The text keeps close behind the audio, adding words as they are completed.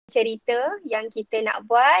cerita yang kita nak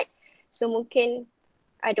buat. So mungkin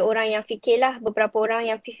ada orang yang fikirlah, beberapa orang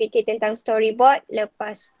yang fikir tentang storyboard.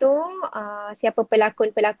 Lepas tu siapa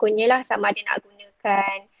pelakon-pelakonnya lah, sama ada nak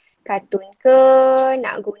gunakan kartun ke,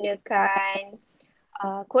 nak gunakan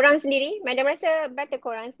korang sendiri. Madam rasa better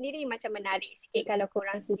korang sendiri, macam menarik sikit kalau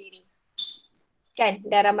korang sendiri. Kan,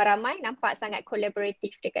 dah ramai-ramai nampak sangat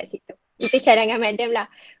collaborative dekat situ. Itu cadangan madam lah.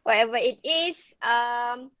 Whatever it is,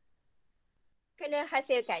 kena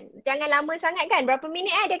hasilkan. Jangan lama sangat kan, berapa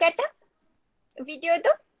minit dia kata video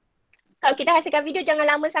tu? Kalau kita hasilkan video jangan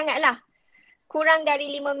lama sangat lah. Kurang dari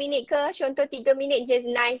 5 minit ke, contoh 3 minit just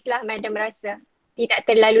nice lah madam rasa. Tidak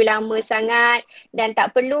terlalu lama sangat dan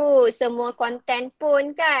tak perlu semua konten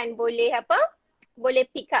pun kan. Boleh apa? Boleh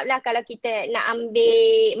pick up lah kalau kita nak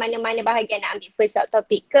ambil mana-mana bahagian. Nak ambil first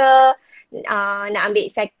subtopic ke, nak ambil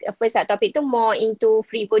first subtopic tu more into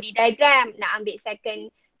free body diagram. Nak ambil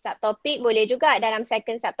second subtopik boleh juga. Dalam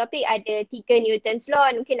second subtopik ada 3 Newton's law,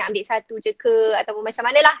 mungkin nak ambil satu je ke ataupun macam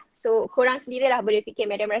mana lah. So korang sendirilah boleh fikir.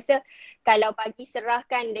 Madam rasa kalau bagi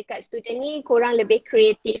serahkan dekat student ni, korang lebih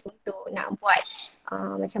kreatif untuk nak buat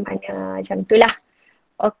macam mana, macam tu lah.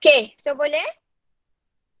 Okay, so boleh?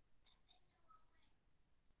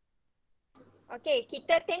 Okay,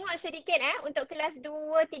 kita tengok sedikit untuk kelas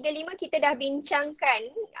 235 kita dah bincangkan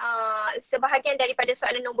sebahagian daripada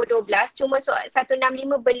soalan nombor 12, cuma soalan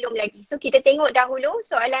 165 belum lagi. So kita tengok dahulu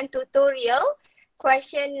soalan tutorial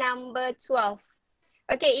question number 12.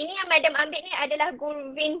 Okay, ini yang madam ambil ni adalah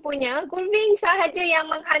Gurvin punya. Gurvin sahaja yang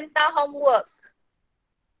menghantar homework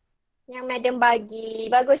yang madam bagi.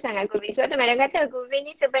 Bagus sangat Gurvin. Sebab tu madam kata Gurvin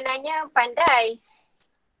ni sebenarnya pandai.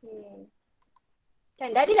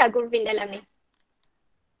 Kan dah adalah Gurvin dalam ni.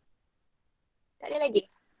 Tak ada lagi.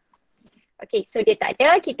 Okay, so dia tak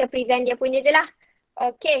ada. Kita present dia punya je lah.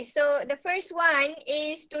 Okay, so the first one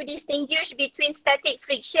is to distinguish between static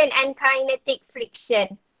friction and kinetic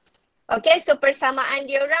friction. Okay, so persamaan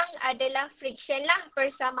diorang adalah friction lah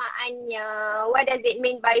persamaannya. What does it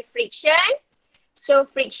mean by friction? So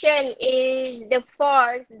friction is the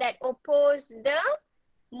force that oppose the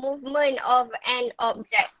movement of an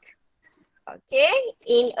object. Okay,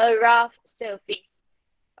 in a rough surface.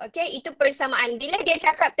 Okay, itu persamaan. Bila dia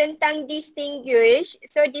cakap tentang distinguish,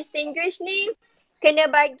 so distinguish ni kena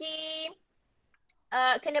bagi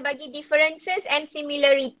differences and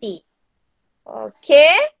similarity.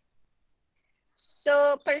 Okay.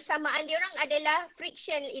 So persamaan diorang adalah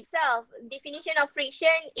friction itself. Definition of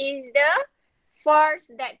friction is the force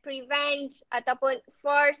that prevents ataupun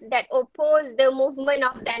force that oppose the movement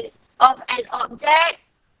of an object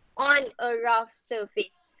on a rough surface.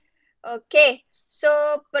 Okay. So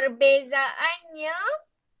perbezaannya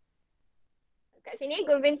kat sini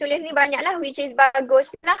Gurvin tulis ni banyak lah, which is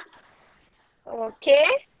bagus lah. Okay.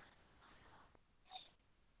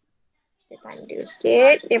 Kita tanda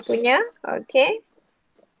sikit dia punya. Okay.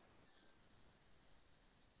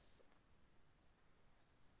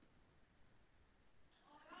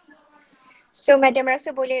 So madam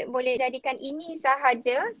rasa boleh jadikan ini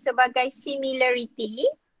sahaja sebagai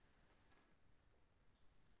similarity.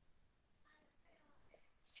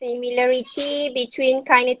 Similarity between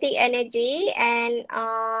kinetic energy and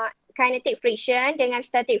kinetic friction dengan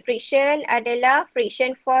static friction adalah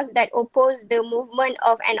friction force that oppose the movement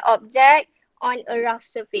of an object on a rough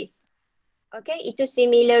surface. Okay, itu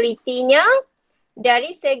similarity-nya.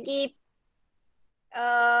 Dari segi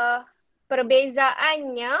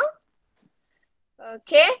perbezaannya,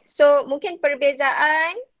 okay, so mungkin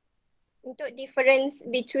perbezaan untuk difference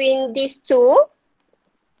between these two.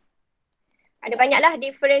 Ada banyaklah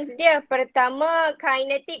difference dia. Pertama,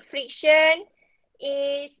 kinetic friction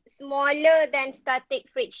is smaller than static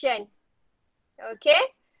friction. Okay.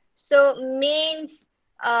 So means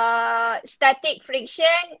static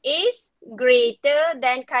friction is greater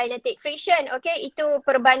than kinetic friction. Okay. Itu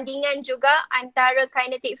perbandingan juga antara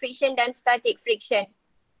kinetic friction dan static friction.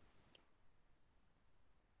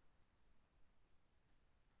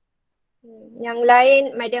 Yang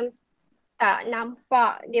lain, madam tak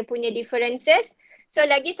nampak dia punya differences. So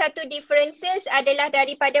lagi satu differences adalah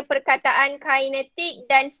daripada perkataan kinetic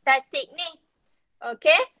dan static ni.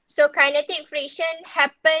 Okay, so kinetic friction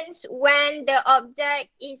happens when the object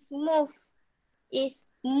is move.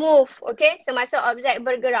 Okay, semasa objek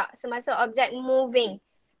bergerak, semasa objek moving.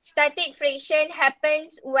 Static friction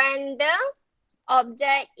happens when the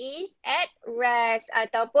object is at rest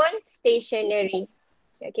ataupun stationary.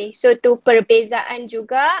 Okay, so tu perbezaan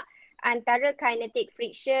juga antara kinetic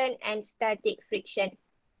friction and static friction.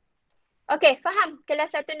 Okay, faham kelas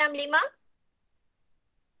 165?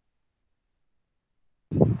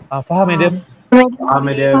 Faham, madam.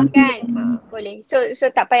 Boleh kan? Boleh. So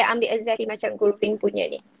tak payah ambil exactly macam grouping punya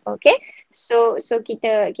ni. Okay. So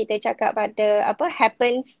kita cakap pada apa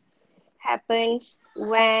happens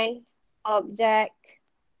when object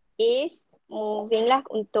is moving lah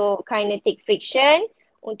untuk kinetic friction.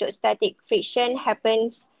 Untuk static friction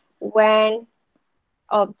happens when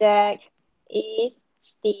object is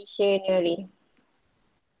stationary.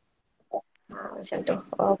 Macam tu.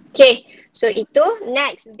 Okay. So itu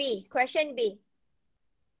next B. Question B.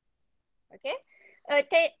 Okay. A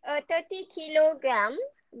 30 kilogram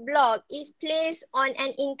block is placed on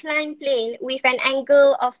an inclined plane with an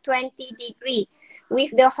angle of 20 degree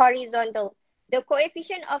with the horizontal. The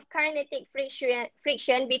coefficient of kinetic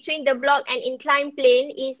friction between the block and inclined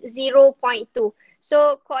plane is 0.2.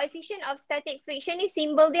 So coefficient of static friction ni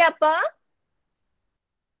simbol dia apa?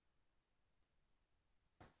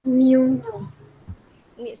 Mu.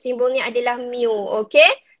 Simbolnya adalah mu. Okay.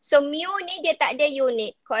 So mu ni dia tak ada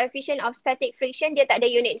unit. Coefficient of static friction dia tak ada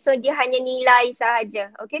unit. So dia hanya nilai sahaja.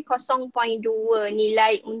 Okay. 0.2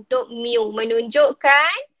 nilai untuk mu.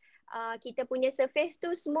 Menunjukkan kita punya surface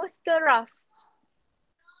tu smooth ke rough?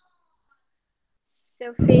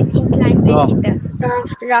 Surface inclined plane kita.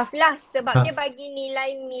 Rough lah. Sebab dia bagi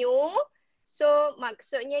nilai mu. So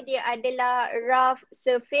maksudnya dia adalah rough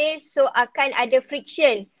surface. So akan ada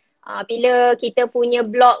friction. Bila kita punya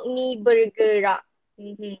blok ni bergerak.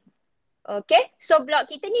 Okay. So blok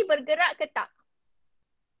kita ni bergerak ke tak?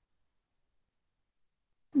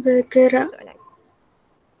 Bergerak.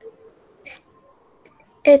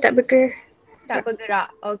 Tak bergerak. Tak bergerak.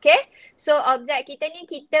 Okay. So objek kita ni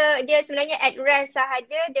dia sebenarnya at rest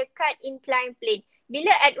sahaja dekat inclined plane.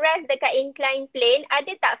 Bila at rest dekat inclined plane,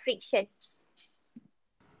 ada tak friction?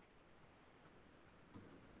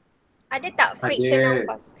 Ada tak frictional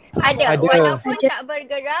force? Ada. Walaupun tak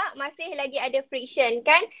bergerak, masih lagi ada friction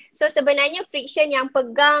kan? So sebenarnya friction yang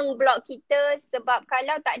pegang blok kita, sebab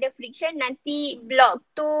kalau tak ada friction nanti blok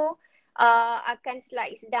tu akan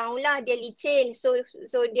slides down lah. Dia licin. So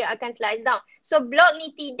dia akan slides down. So blok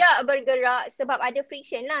ni tidak bergerak sebab ada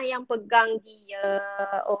friction lah yang pegang dia.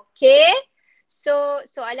 Okay. So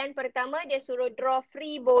soalan pertama dia suruh draw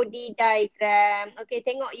free body diagram. Okay,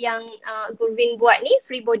 tengok yang Gurvin buat ni,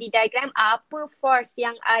 free body diagram. Apa force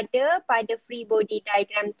yang ada pada free body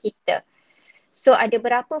diagram kita? So ada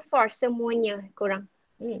berapa force semuanya korang?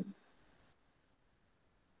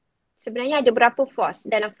 Sebenarnya ada berapa force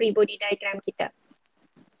dalam free body diagram kita?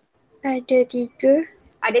 Ada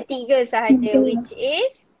 3. Ada 3 sahaja, which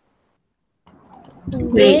is?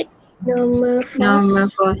 Weight, normal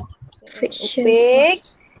force. Friction Weight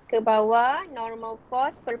force. ke bawah, normal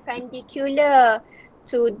force perpendicular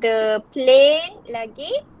to the plane,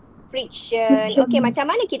 lagi friction. Okay,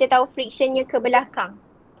 macam mana kita tahu frictionnya ke belakang?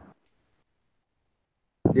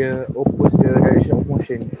 Dia oppose the direction of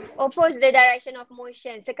motion. Oppose the direction of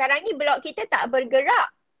motion. Sekarang ni blok kita tak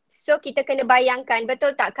bergerak. So kita kena bayangkan,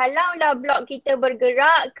 betul tak? Kalaulah blok kita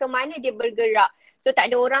bergerak, ke mana dia bergerak? So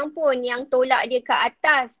tak ada orang pun yang tolak dia ke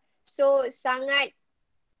atas. So sangat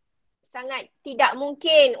tidak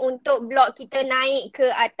mungkin untuk blok kita naik ke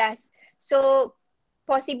atas. So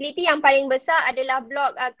possibility yang paling besar adalah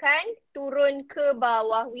blok akan turun ke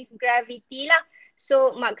bawah with gravity lah.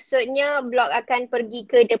 So maksudnya blok akan pergi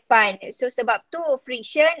ke depan. So sebab tu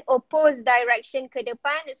friction oppose direction ke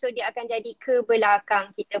depan. So dia akan jadi ke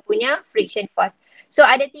belakang kita punya friction force. So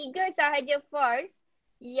ada 3 sahaja force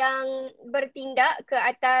yang bertindak ke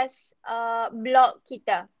atas blok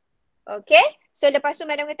kita. Okay. So lepas tu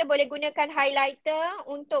madam kata boleh gunakan highlighter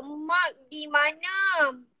untuk mark di mana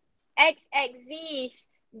x-axis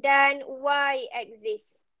dan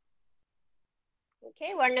y-axis.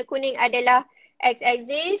 Okay, warna kuning adalah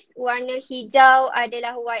x-axis, warna hijau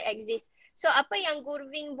adalah y-axis. So apa yang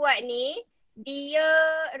Gurvin buat ni, dia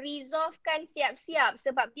resolvekan siap-siap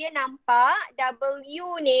sebab dia nampak W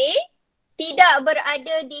ni tidak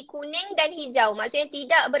berada di kuning dan hijau. Maksudnya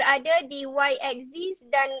tidak berada di y-axis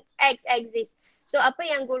dan x-axis. So apa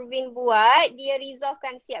yang Gurvin buat, dia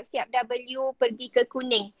resolvekan siap-siap W pergi ke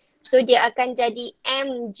kuning. So dia akan jadi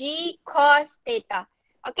mg cos theta.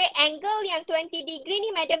 Okay, angle yang 20 degree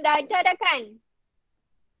ni madam dah ajar dah kan?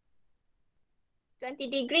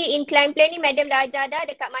 20 degree inclined plane ni madam dah ajar dah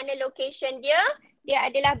dekat mana location dia.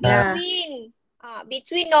 Dia adalah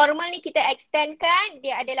between normal ni kita extendkan,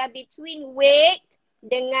 dia adalah between wake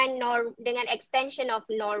dengan extension of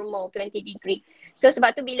normal 20 degree. So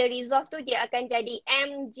sebab tu bila resolve tu dia akan jadi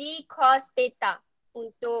mg cos theta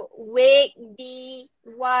untuk wake di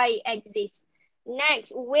y-axis.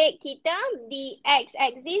 Next, wake kita di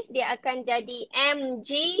x-axis dia akan jadi mg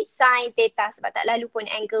sin theta sebab tak lalu pun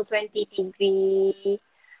angle 20 degree.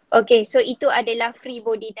 Okay, so itu adalah free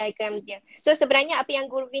body diagram dia. So sebenarnya apa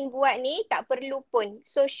yang Gurvin buat ni tak perlu pun.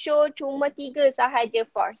 So show cuma 3 sahaja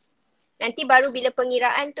force. Nanti baru bila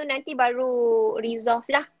pengiraan tu nanti baru resolve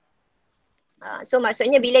lah. So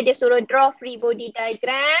maksudnya bila dia suruh draw free body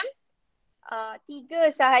diagram,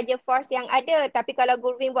 3 sahaja force yang ada. Tapi kalau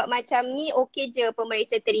Gurvin buat macam ni, okey je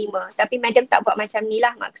pemeriksa terima. Tapi madam tak buat macam ni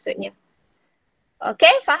lah maksudnya.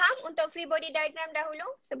 Okay, faham untuk free body diagram dahulu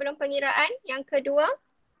sebelum pengiraan? Yang kedua?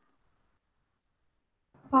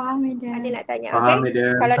 Faham, madam. Ada nak tanya? Faham, Okay?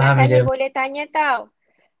 madam. Kalau Faham, nak tanya madam. boleh tanya tau.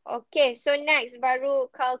 Okay, so next baru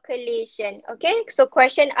calculation. Okay, so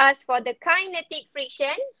question asks for the kinetic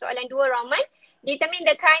friction. Soalan 2 Roman. Determine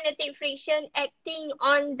the kinetic friction acting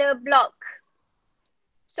on the block.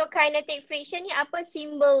 So kinetic friction ni apa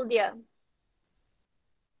simbol dia?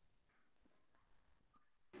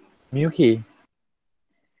 Mu K.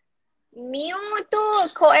 Mu tu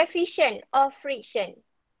coefficient of friction.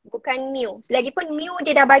 Bukan mu. Lagipun mu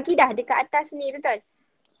dia dah bagi dah dekat atas ni, betul?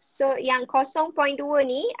 So yang 0.2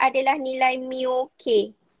 ni adalah nilai mu K.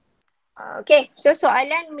 Okay, so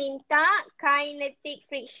soalan minta kinetic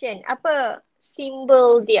friction. Apa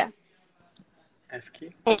simbol dia?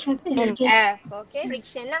 FK. F, okay,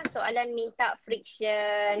 friction lah. Soalan minta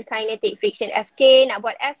friction, kinetic friction FK. Nak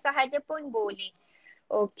buat F sahaja pun boleh.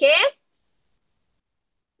 Okay.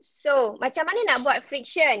 So, macam mana nak buat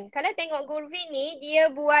friction? Kalau tengok Gurvin ni, dia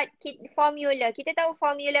buat formula. Kita tahu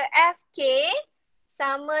formula FK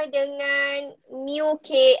sama dengan mu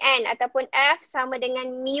Kn ataupun F sama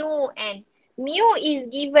dengan mu N. Mu is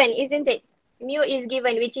given, isn't it? Mu is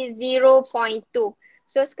given, which is 0.2.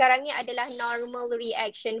 So, sekarang ni adalah normal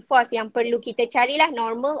reaction force yang perlu kita carilah,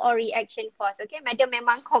 normal or reaction force. Okay, madam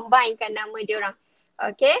memang combinekan nama dia orang.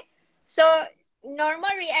 Okay, so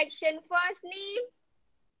normal reaction force ni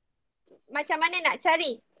macam mana nak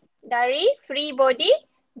cari? Dari free body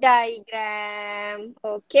diagram.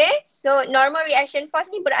 Okay, so normal reaction force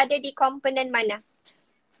ni berada di komponen mana?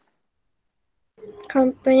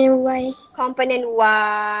 Komponen Y. Komponen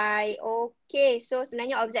Y. Okay, so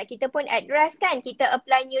sebenarnya objek kita pun at rest kan? Kita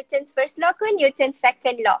apply Newton's first law ke Newton's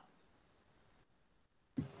second law?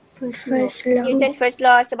 First law. Newton's first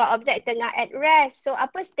law sebab objek tengah at rest. So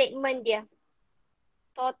apa statement dia?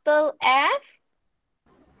 Total F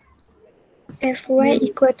Fy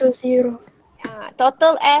equal to 0.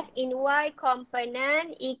 Total F in Y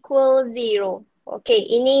component equal 0. Okay,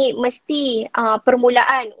 ini mesti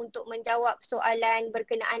permulaan untuk menjawab soalan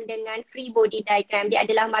berkenaan dengan free body diagram. Dia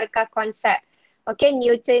adalah markah konsep. Okay,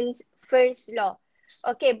 Newton's first law.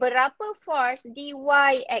 Okay, berapa force di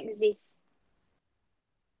Y axis?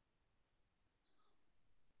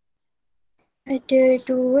 Ada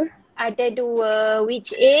 2. Ada 2,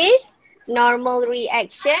 which is normal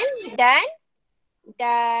reaction dan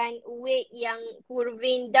weight yang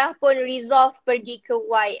Gurvin dah pun resolve pergi ke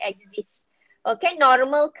Y axis. Okay,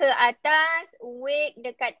 normal ke atas, weight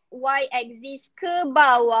dekat Y axis ke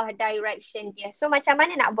bawah direction dia. So macam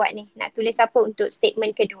mana nak buat ni? Nak tulis apa untuk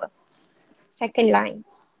statement kedua? Second line.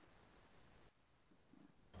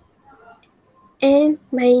 N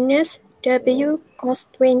minus W cos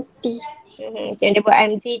 20. Jangan dia buat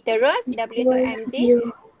MG terus, W tu MG.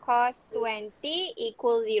 0. Cos 20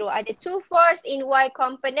 equal 0. Ada 2 force in Y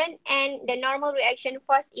component and the normal reaction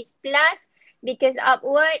force is plus because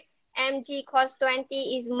upward. Mg cos 20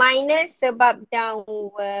 is minus sebab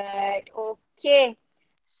downward. Okay.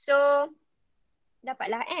 So,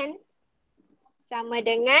 dapatlah N sama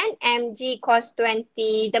dengan Mg cos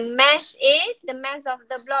 20. The mass of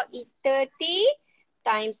the block is 30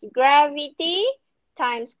 times gravity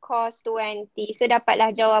times cos 20. So,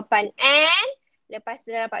 dapatlah jawapan N. Lepas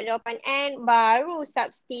dah dapat jawapan N, baru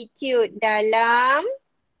substitute dalam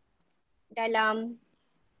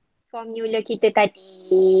formula kita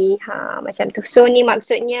tadi. Macam tu. So ni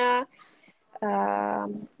maksudnya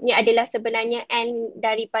ni adalah sebenarnya N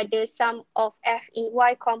daripada sum of F in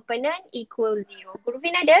Y component equal 0.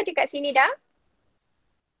 Gurvin ada dekat sini dah?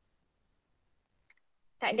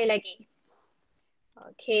 Tak ada lagi.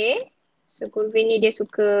 Okay. So Gurvin ni dia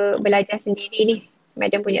suka belajar sendiri ni.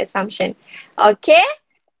 Madam punya assumption. Okay.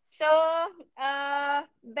 So,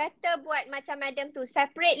 better buat macam madam tu.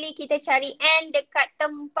 Separately kita cari N dekat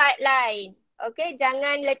tempat lain. Okay,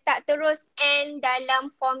 jangan letak terus N dalam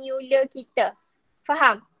formula kita.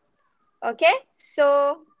 Faham? Okay,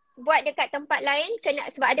 so buat dekat tempat lain kena,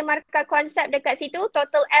 sebab ada markah konsep dekat situ.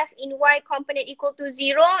 Total F in Y component equal to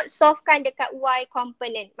 0. Solvekan dekat Y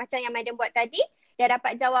component. Macam yang madam buat tadi. Dah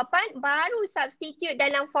dapat jawapan, baru substitute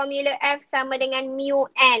dalam formula F sama dengan mu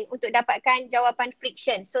N untuk dapatkan jawapan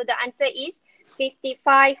friction. So the answer is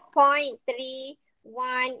 55.31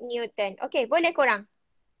 Newton. Okay, boleh korang?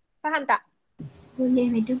 Faham tak? Boleh,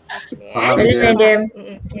 madam. Boleh Faham, Boleh, madam.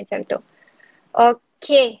 madam. Macam tu.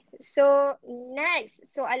 Okay, so next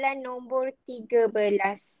soalan nombor 13.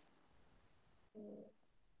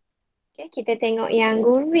 Okay, kita tengok yang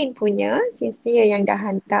Gurwin punya, since dia yang dah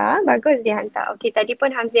hantar. Bagus dia hantar. Okay, tadi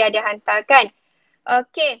pun Hamzah ada hantar kan?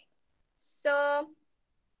 Okay, so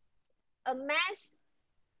a mass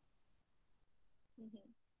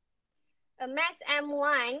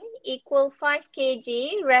M1 equal 5 kg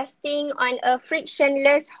resting on a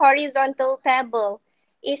frictionless horizontal table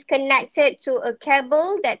is connected to a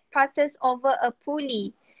cable that passes over a pulley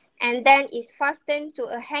and then is fastened to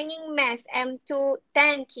a hanging mass M2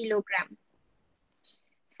 10 kg.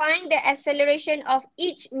 Find the acceleration of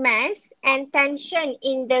each mass and tension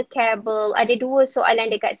in the cable. Ada dua soalan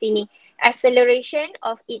dekat sini. Acceleration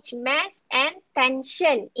of each mass and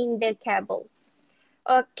tension in the cable.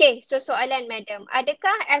 Okay, so soalan madam.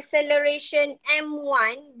 Adakah acceleration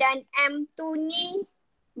M1 dan M2 ni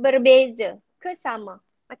berbeza ke sama?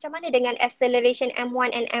 Macam mana dengan acceleration M1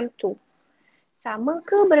 and M2? Sama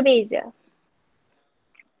ke berbeza?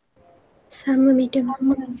 Sama, madam.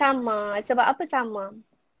 Sama. Sebab apa sama?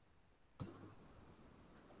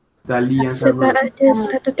 Tali yang Sebab sama. ada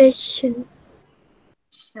satu tension.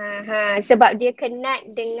 Sebab dia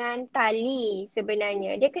connect dengan tali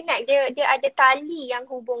sebenarnya. Dia connect, dia ada tali yang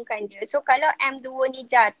hubungkan dia. So kalau M2 ni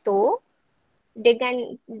jatuh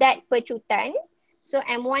dengan that pecutan, so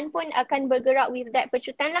M1 pun akan bergerak with that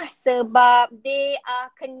pecutan lah sebab they are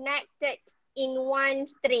connected in one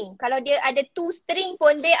string. Kalau dia ada two string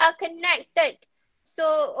pun they are connected. So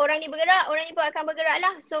orang ni bergerak, orang ni pun akan bergerak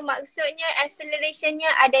lah. So maksudnya accelerationnya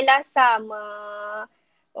adalah sama.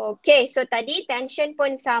 Okay, so tadi tension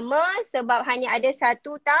pun sama sebab hanya ada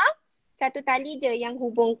satu tali je yang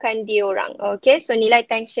hubungkan diorang. Okay, so nilai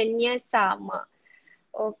tensionnya sama.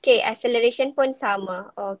 Okay, acceleration pun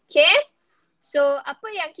sama. Okay, so apa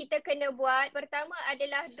yang kita kena buat? Pertama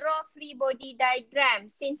adalah draw free body diagram.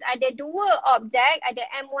 Since ada dua objek, ada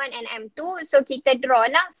M1 and M2, so kita draw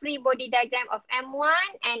lah free body diagram of M1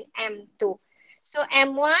 and M2. So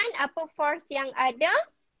M1, apa force yang ada?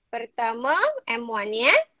 Pertama, M1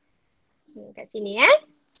 ni kat sini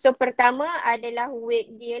So pertama adalah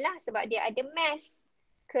weight dia lah sebab dia ada mass.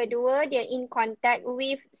 Kedua, dia in contact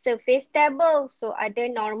with surface table. So ada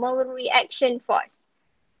normal reaction force.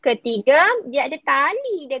 Ketiga, dia ada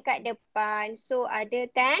tali dekat depan. So ada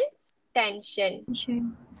tension.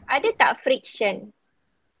 Ada tak friction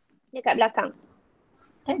dekat belakang?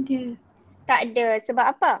 Tak ada. Tak ada. Sebab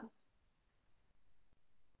apa?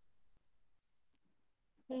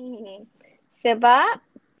 Sebab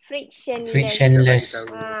frictionless.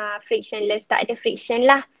 Frictionless. Tak ada friction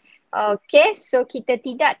lah. Okay, so kita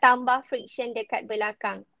tidak tambah friction dekat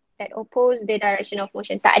belakang that oppose the direction of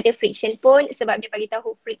motion. Tak ada friction pun sebab dia bagi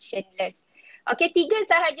tahu frictionless. Okay, 3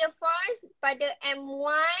 sahaja force pada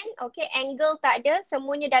M1. Okay, angle tak ada.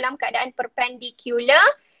 Semuanya dalam keadaan perpendicular.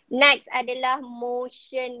 Next adalah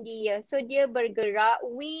motion dia. So dia bergerak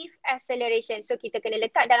with acceleration. So kita kena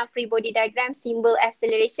letak dalam free body diagram simbol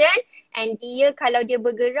acceleration. And dia kalau dia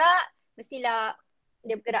bergerak, mestilah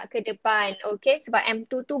dia bergerak ke depan. Okay, sebab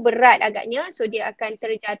M2 tu berat agaknya. So dia akan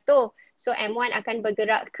terjatuh. So M1 akan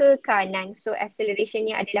bergerak ke kanan. So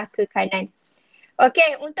accelerationnya adalah ke kanan.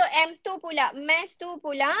 Okay, untuk M2 pula, mass tu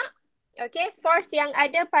pula. Okay, force yang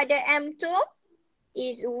ada pada M2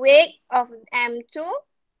 is weight of M2.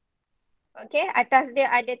 Okay, atas dia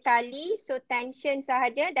ada tali, so tension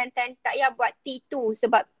sahaja dan tak payah buat T2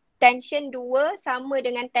 sebab tension 2 sama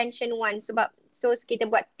dengan tension 1 sebab so kita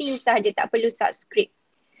buat T sahaja, tak perlu subscript.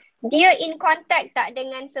 Dia in contact tak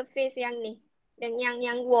dengan surface yang ni, dan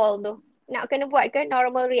yang wall tu? Nak kena buat ke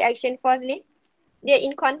normal reaction force ni? Dia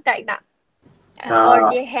in contact tak? Or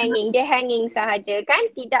dia hanging sahaja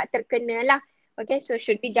kan? Tidak terkena lah. Okay, so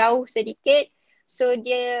should be jauh sedikit. So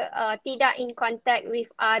dia tidak in contact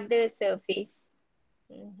with other surface.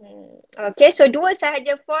 Okay, so 2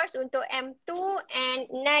 sahaja force untuk M2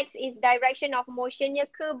 and next is direction of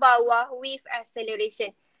motionnya ke bawah with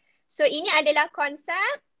acceleration. So ini adalah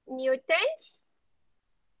konsep Newton's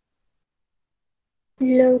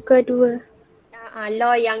Law kedua.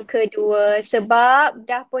 law yang kedua sebab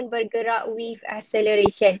dah pun bergerak with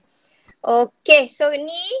acceleration. Okay, so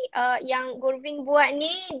ni yang Gurvin buat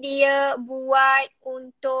ni dia buat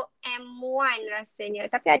untuk M1 rasanya.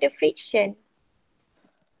 Tapi ada friction.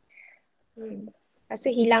 Lepas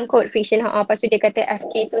tu hilang kot friction. Lepas tu dia kata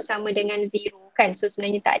FK tu sama dengan 0 kan. So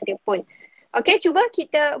sebenarnya tak ada pun. Okay, cuba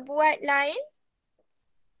kita buat lain.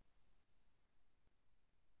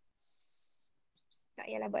 Tak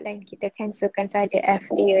payahlah buat lain. Kita cancelkan saja F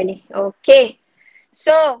dia ni. Okay.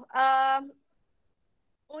 So,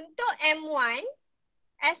 untuk M1,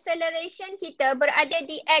 acceleration kita berada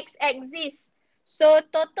di x-axis. So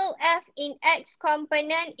total F in X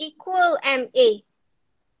component equal MA.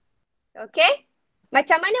 Okay.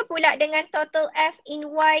 Macam mana pula dengan total F in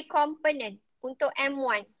Y component untuk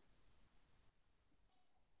M1?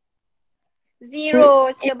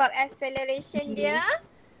 Zero sebab acceleration dia,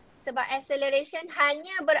 sebab acceleration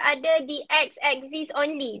hanya berada di x-axis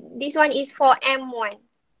only. This one is for M1.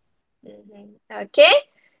 Okay.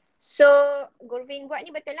 So, Gurvin buat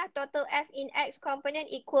ni betul lah. Total F in X component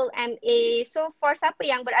equal MA. So, force apa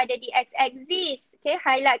yang berada di X-axis? Okay,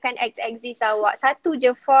 highlightkan X-axis awak. Satu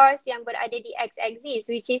je force yang berada di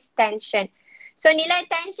X-axis, which is tension. So, nilai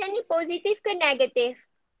tension ni positif ke negatif?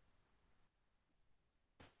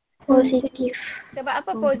 Positif. Sebab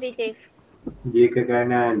apa positif? Dia ke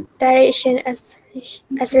kanan. Direction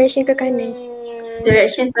acceleration ke kanan.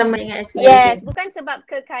 Direction sama dengan Yes, acceleration. bukan sebab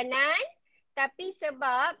ke kanan, tapi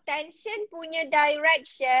sebab tension punya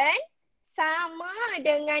direction sama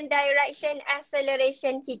dengan direction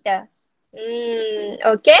acceleration kita.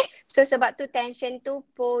 Okay, so sebab tu tension tu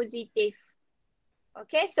positif.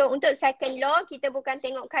 Okay, so untuk second law, kita bukan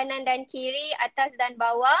tengok kanan dan kiri, atas dan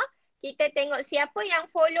bawah. Kita tengok siapa yang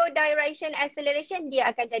follow direction acceleration, dia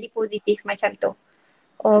akan jadi positif macam tu.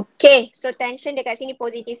 Okay, so tension dekat sini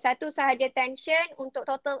positif. Satu sahaja tension untuk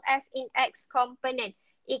total F in X component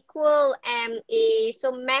equal MA.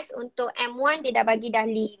 So mass untuk M1 dia dah bagi dah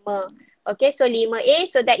 5. Okay, so 5A.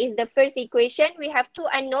 So that is the first equation. We have two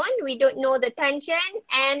unknown. We don't know the tension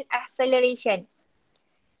and acceleration.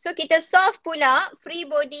 So kita solve pula free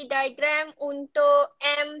body diagram untuk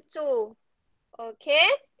M2. Okay,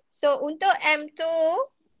 so untuk M2,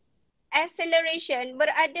 acceleration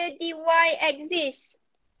berada di y-axis.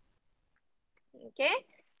 Okay,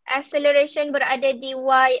 acceleration berada di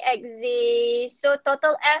y-axis. So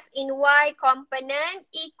total F in Y component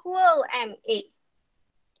equal MA.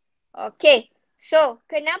 Okay, so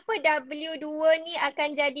kenapa W2 ni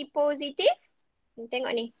akan jadi positif?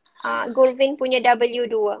 Tengok ni, Gurvin punya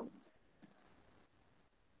W2.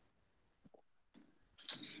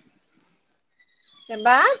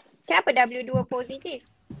 Sebab, kenapa W2 positif?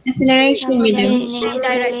 Acceleration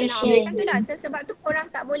Direction. Kan tu dah. So, sebab tu korang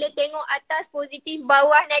tak boleh tengok atas positif,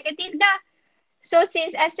 bawah negatif dah. So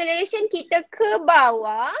since acceleration kita ke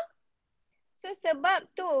bawah, so sebab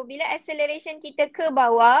tu bila acceleration kita ke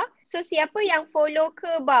bawah, so siapa yang follow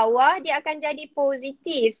ke bawah dia akan jadi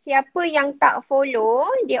positif. Siapa yang tak follow,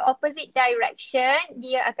 dia opposite direction,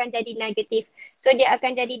 dia akan jadi negatif. So dia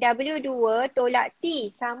akan jadi W2 tolak T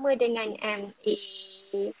sama dengan MA.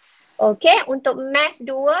 Okay, untuk mass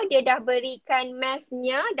 2, dia dah berikan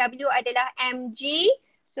massnya. W adalah mg.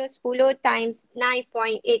 So 10 times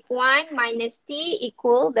 9.81 minus T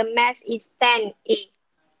equal, the mass is 10A.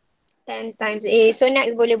 10 times A. So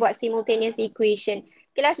next boleh buat simultaneous equation.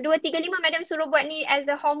 Kelas 235, Madam suruh buat ni as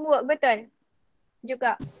a homework, betul?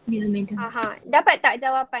 Juga? Ya, Madam. Dapat tak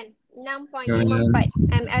jawapan? 6.54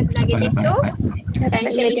 ms negatif tu.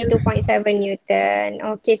 Tension is 2.7 Newton.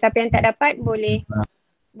 Okay, siapa yang tak dapat boleh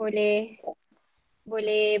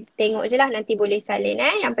tengok je lah, nanti boleh salin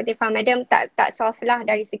Yang penting faham Madam tak solve lah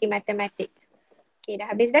dari segi matematik. Okay, dah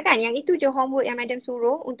habis dah kan? Yang itu je homework yang Madam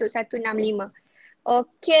suruh untuk 165.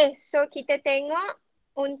 Okay, so kita tengok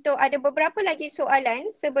untuk ada beberapa lagi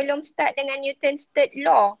soalan sebelum start dengan Newton's third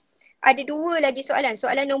law. Ada 2 lagi soalan.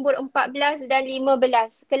 Soalan nombor 14 dan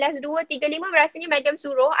 15. Kelas 235 rasanya Madam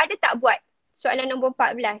suruh, ada tak buat soalan nombor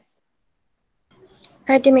 14?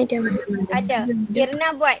 Ada, Madam. Ada.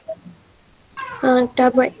 Irna buat? Dah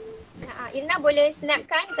buat. Irna boleh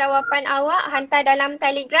snapkan jawapan awak, hantar dalam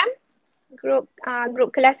Telegram grup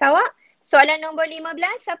kelas awak. Soalan nombor 15,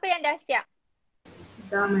 siapa yang dah siap?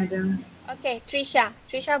 Dah, Madam. Okay, Trisha.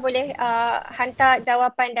 Trisha boleh hantar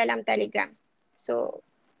jawapan dalam Telegram. So,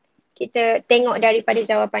 kita tengok daripada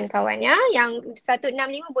jawapan kawan ya. Yang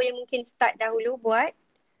 165 boleh mungkin start dahulu buat.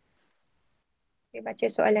 Okay, baca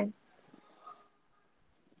soalan.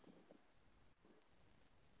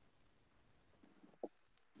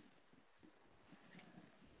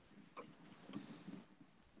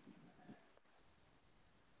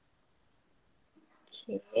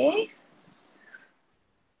 Okay.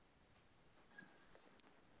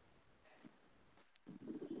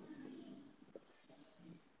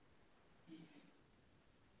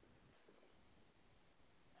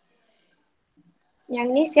 Yang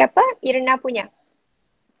ni siapa? Irna punya.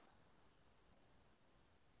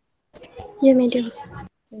 Ya, Madam.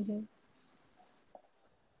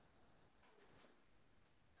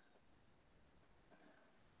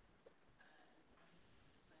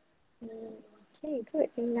 Okay, good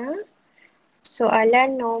Irna.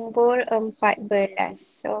 Soalan nombor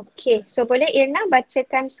 14. Okey, so boleh Irna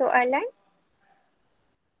bacakan soalan?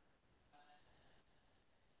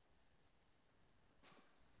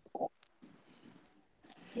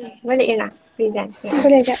 Boleh Irna, present. Ya.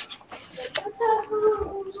 Boleh tak?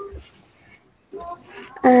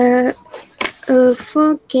 A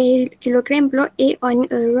 4 kilogram block A on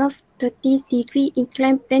a rough 30-degree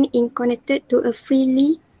inclined plane is connected to a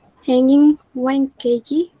freely hanging 1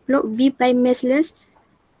 kg block B by massless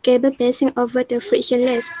cable passing over the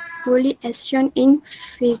frictionless pulley as shown in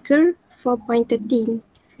figure 4.13.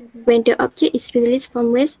 When the object is released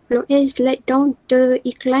from rest, block A is let down the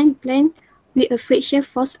inclined plane with a friction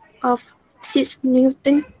force of 6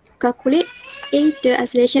 Newton. Calculate A, the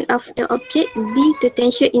acceleration of the object, B, the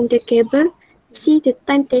tension in the cable, C, the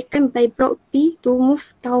time taken by block B to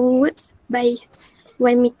move downwards by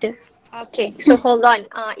 1 meter. Okay, so hold on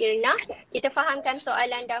Irna. Kita fahamkan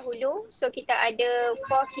soalan dahulu. So kita ada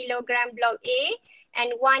 4 kilogram block A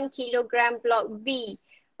and 1 kilogram block B.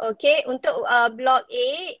 Okay, untuk block A,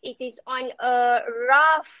 it is on a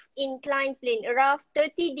rough inclined plane, rough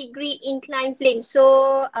 30-degree inclined plane.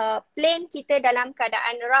 So plane kita dalam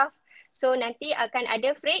keadaan rough. So nanti akan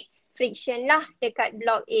ada friction lah dekat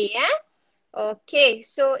block A. Okay,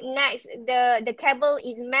 so next the cable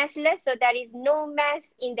is massless, so there is no mass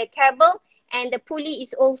in the cable and the pulley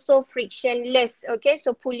is also frictionless. Okay,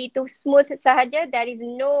 so pulley tu smooth sahaja, there is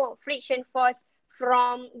no friction force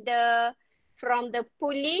from the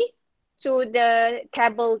pulley to the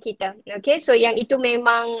cable kita. Okay, so yang itu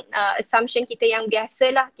memang assumption kita yang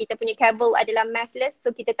biasa lah. Kita punya cable adalah massless,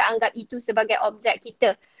 so kita tak anggap itu sebagai objek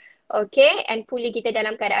kita. Okay, and pulley kita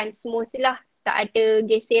dalam keadaan smooth lah. Tak ada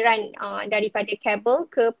geseran daripada kabel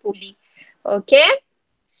ke pulley. Okay.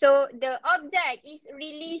 So the object is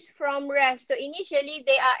released from rest. So initially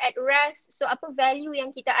they are at rest. So apa value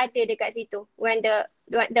yang kita ada dekat situ when the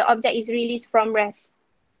object is released from rest?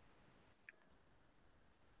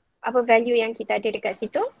 Apa value yang kita ada dekat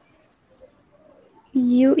situ?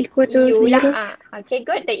 U equal to U 0. lah. Okay,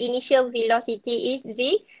 good. The initial velocity is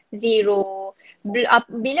 0.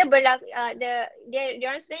 Bila dia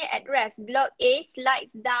orang sebenarnya at rest, block A slides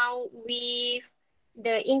down with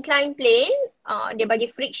the inclined plane. Dia bagi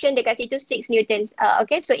friction dekat situ 6 newtons.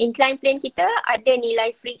 Okay, so inclined plane kita ada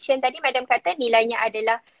nilai friction tadi madam kata nilainya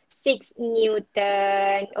adalah 6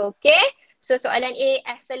 newton. Okay, so soalan A,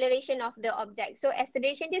 acceleration of the object. So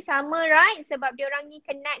acceleration dia sama, right? Sebab dia orang ni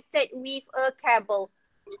connected with a cable.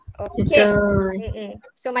 Okay.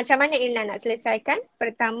 So macam mana Irna nak selesaikan?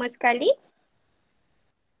 Pertama sekali,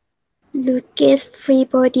 Lucas free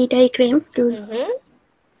body diagram dulu.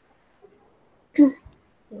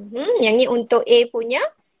 Yang ni untuk A punya,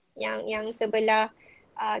 yang sebelah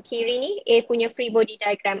kiri ni A punya free body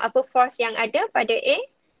diagram. Apa force yang ada pada A?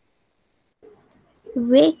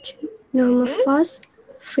 Weight, normal force,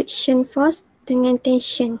 friction force dengan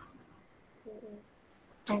tension.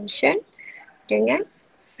 Tension dengan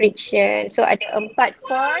friction. So ada 4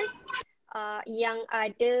 force yang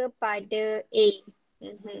ada pada A.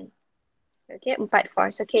 Okay, 4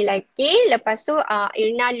 force. Okay, lagi. Lepas tu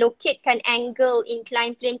Irna locatekan angle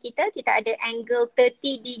inclined plane kita. Kita ada angle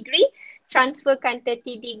 30 degree. Transferkan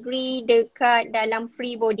 30 degree dekat dalam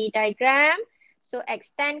free body diagram. So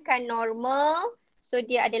extendkan normal. So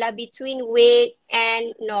dia adalah between weight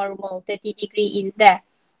and normal. 30 degree is there.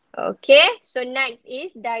 Okay, so next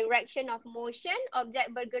is direction of motion.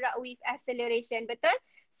 Objek bergerak with acceleration. Betul?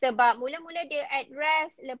 Sebab mula-mula dia at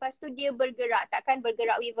rest, lepas tu dia bergerak. Takkan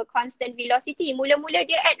bergerak with a constant velocity. Mula-mula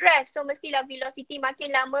dia at rest. So mestilah velocity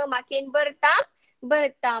makin lama makin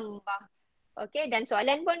bertambah. Okay, dan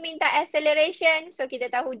soalan pun minta acceleration. So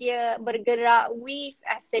kita tahu dia bergerak with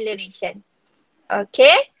acceleration.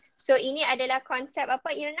 Okay, so ini adalah konsep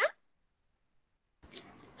apa Irna?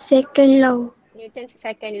 Second law. Newton's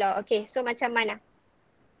second law. Okay, so macam mana?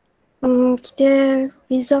 Kita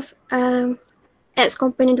resolve X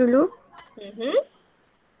component dulu.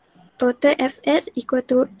 Total Fx equal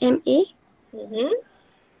to MA.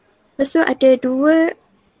 Lepas tu ada dua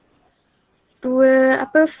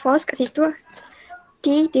force kat situ.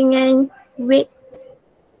 T dengan weight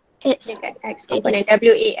X. Dekat X component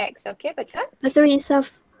WAX. Okay, betul? Lepas tu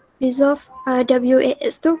resolve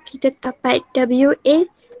WAX tu kita dapat WA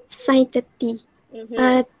sin 30.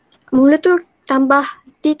 Mula tu tambah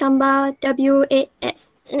T tambah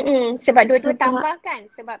WAX. Sebab dua-dua tambah kan?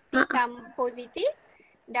 Sebab P positif,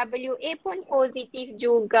 WA pun positif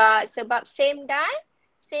juga sebab same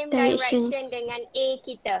direction dengan A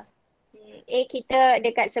kita. A kita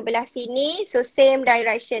dekat sebelah sini, so same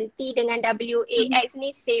direction. T dengan WAX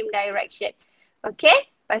ni same direction.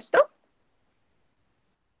 Okay, lepas tu?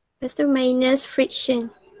 Lepas tu minus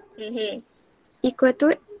friction equal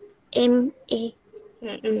to MA.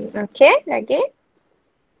 Okay, lagi.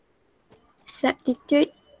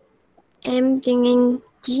 Substitute M dengan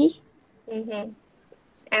G.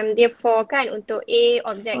 M dia 4 kan untuk A,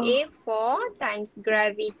 objek A 4 times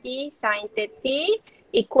gravity sin 30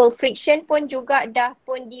 equal friction pun juga dah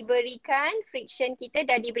pun diberikan. Friction kita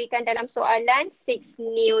dah diberikan dalam soalan 6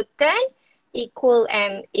 Newton equal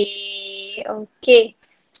MA. Okay.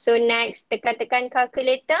 So next, tekan-tekan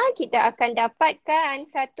calculator, kita akan dapatkan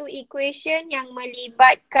satu equation yang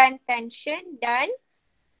melibatkan tension dan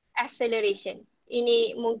acceleration.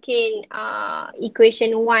 Ini mungkin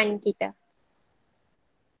equation 1 kita.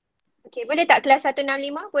 Okay, boleh tak kelas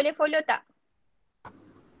 165? Boleh follow tak?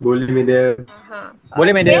 Boleh, madam.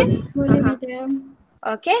 Boleh, madam. Boleh, madam.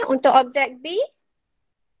 Okay, untuk objek B,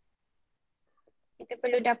 kita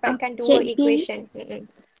perlu dapatkan dua Objek B. equation.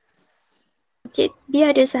 Objek B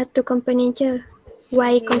ada satu komponen je.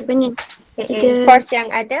 Y komponen. Kita Force yang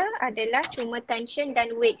ada adalah cuma tension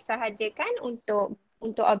dan weight sahaja kan untuk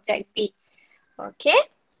objek B. Okay.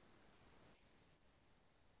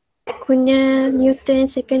 guna Newton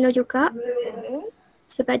second law juga.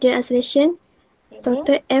 Sebab dia acceleration.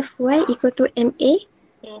 Total Fy equal to MA.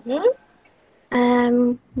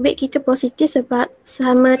 Weight kita positif sebab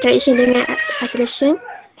sama traction dengan acceleration.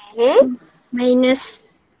 Minus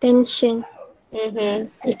tension.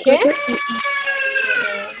 Equal to MA.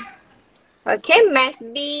 Okay, mass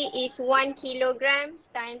B is 1 kilograms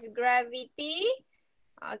times gravity.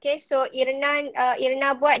 Okay, so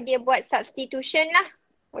Irna buat substitution lah.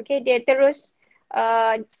 Okay, dia terus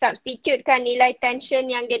substitutekan nilai tension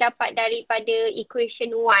yang dia dapat daripada equation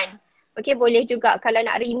 1. Okay, boleh juga kalau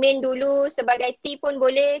nak remain dulu sebagai T pun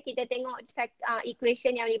boleh. Kita tengok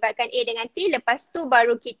equation yang melibatkan A dengan T. Lepas tu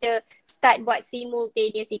baru kita start buat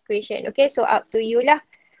simultaneous equation. Okay, so up to you lah.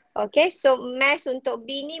 Okay, so mass untuk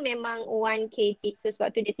B ni memang 1 kg. So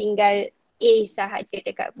sebab tu dia tinggal A sahaja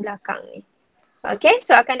dekat belakang ni. Okay,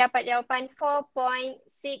 so akan dapat jawapan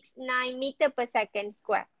 4.69 meter per second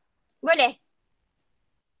square. Boleh?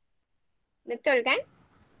 Betul kan?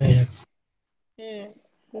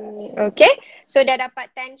 Okay, so dah dapat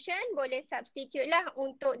tension, boleh substitute lah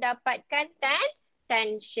untuk dapatkan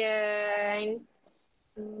tension.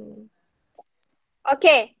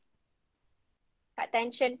 Okay. Tak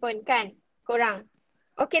tension pun kan? Kurang.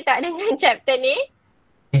 Okay tak dengan chapter ni?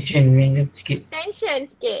 Tension sikit. Tension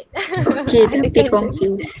sikit. Okay, tapi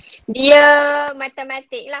confused. Dia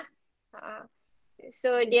matematik lah.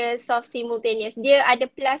 So dia solve simultaneous. Dia ada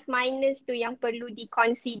plus minus tu yang perlu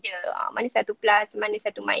di-consider. Mana satu plus, mana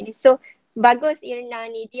satu minus. So bagus Irna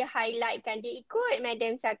ni. Dia highlightkan. Dia ikut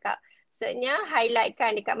madam cakap. Maksudnya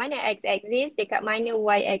highlightkan dekat mana x-axis, dekat mana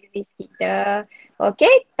y-axis kita.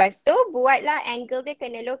 Okay, lepas tu buatlah angle dia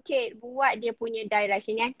kena locate. Buat dia punya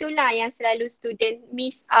direction. Yang itulah yang selalu student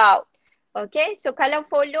miss out. Okay, so kalau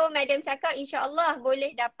follow madam cakap insyaAllah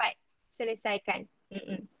boleh dapat selesaikan.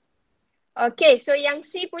 Okay, so yang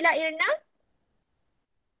C pula Irna?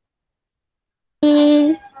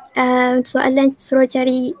 Soalan suruh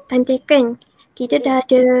cari time taken. Kita dah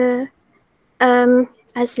ada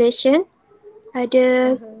acceleration,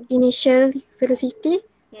 ada initial velocity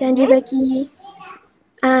dan dia bagi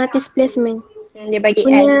displacement. Dia bagi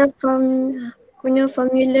S. Guna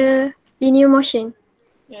formula linear motion.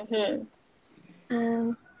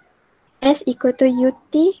 S equal to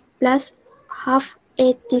UT plus half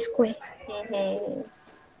AT square.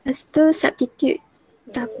 Lepas tu substitute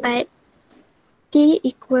dapat T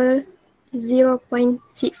equal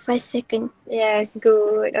 0.65 second. Yes,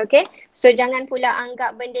 good. Okay. So jangan pula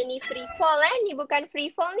anggap benda ni free fall Ni bukan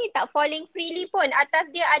free fall ni, tak falling freely pun.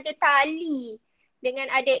 Atas dia ada tali dengan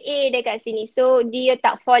ada A dekat sini. So dia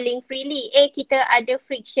tak falling freely. A kita ada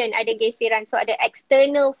friction, ada geseran. So ada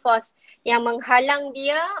external force yang menghalang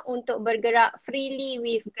dia untuk bergerak freely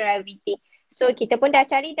with gravity. So kita pun dah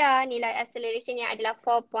cari dah nilai acceleration yang adalah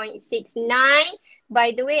 4.69.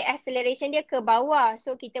 By the way, acceleration dia ke bawah.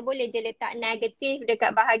 So kita boleh je letak negatif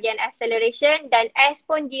dekat bahagian acceleration dan S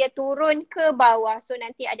pun dia turun ke bawah. So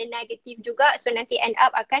nanti ada negatif juga. So nanti end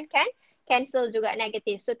up akan cancel juga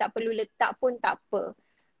negatif. So tak perlu letak pun tak apa.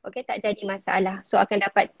 Okay, tak jadi masalah. So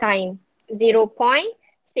akan dapat time 0.65.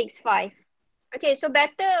 Okay, so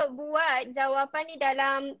better buat jawapan ni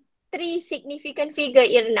dalam 3 significant figure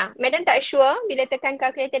Irna. Madam tak sure bila tekan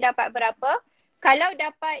calculator dapat berapa. Kalau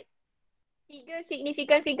dapat 3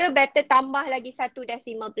 significant figure, better tambah lagi 1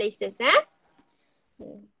 decimal places.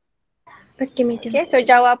 Okay, madam. Okay, so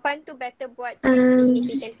jawapan tu better buat 3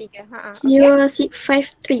 significant figure.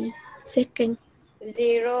 0.653 second.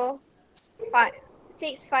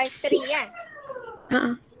 0.653 kan?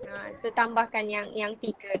 So tambahkan yang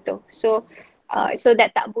 3 tu. So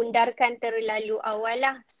that tak bundarkan terlalu awal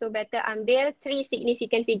lah. So better ambil 3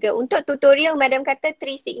 significant figure. Untuk tutorial madam kata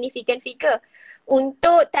 3 significant figure.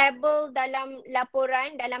 Untuk table dalam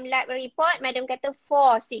laporan, dalam lab report madam kata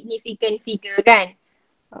 4 significant figure kan.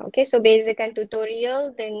 Okay, so bezakan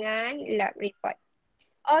tutorial dengan lab report.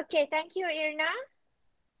 Okay, thank you Irna.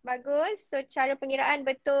 Bagus. So cara pengiraan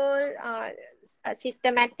betul,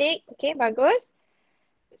 systematic. Okay, bagus.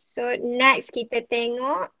 So next kita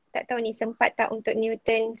tengok, tak tahu ni sempat tak untuk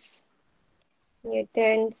Newton's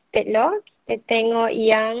third law. Kita tengok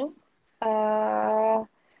yang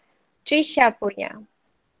Trisha punya.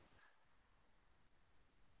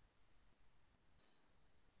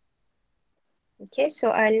 Okay,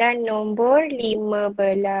 soalan nombor 15.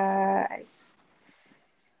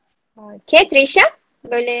 Okay, Trisha,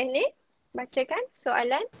 boleh ni bacakan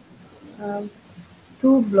soalan?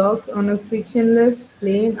 Two blocks on a frictionless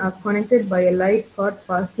plane are connected by a light cord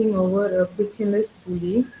passing over a frictionless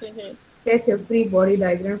pulley. Sketch a free body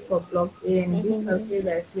diagram for blocks A and B. Calculate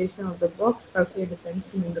the acceleration of the box. Calculate the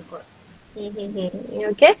tension in the cord.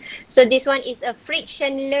 Okay, so this one is a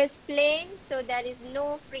frictionless plane. So there is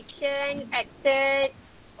no friction acted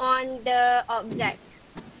on the object.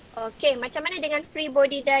 Okay, macam mana dengan free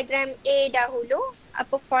body diagram A dahulu?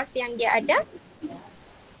 Apa force yang dia ada?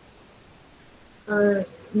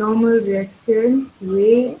 Normal reaction,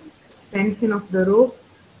 weight, tension of the rope,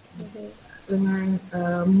 dengan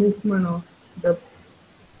movement of the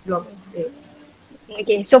block A.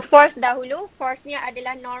 Okay, so force dahulu. Force-nya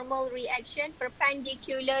adalah normal reaction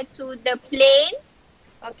perpendicular to the plane.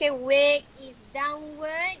 Okay, weight is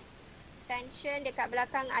downward. Tension dekat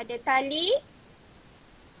belakang ada tali.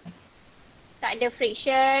 Tak ada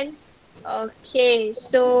friction. Okay,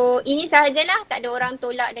 so ini sahajalah, tak ada orang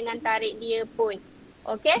tolak dengan tarik dia pun.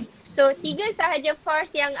 Okay, so 3 sahaja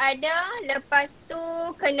force yang ada. Lepas tu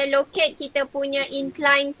kena locate kita punya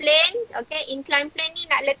incline plane. Okay, incline plane ni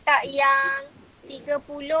nak letak yang 30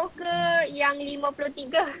 ke yang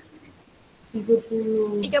 53?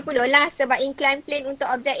 30 lah, sebab incline plane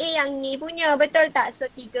untuk objek A yang ni punya, betul tak?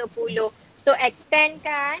 So 30. So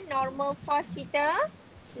extendkan normal force kita.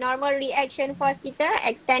 Normal reaction force kita,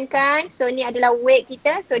 extendkan. So ni adalah weight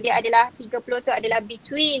kita. So dia adalah 30 tu adalah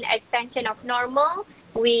between extension of normal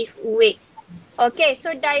with weight. Okay,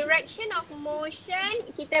 so direction of motion,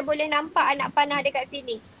 kita boleh nampak anak panah dekat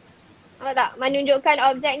sini. Nampak tak? Menunjukkan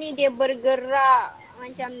objek ni dia bergerak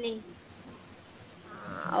macam ni.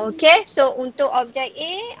 Okay, so untuk objek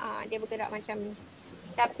A, dia bergerak macam ni.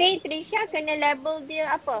 Tapi Trisha kena label dia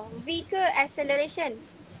apa? V ke acceleration?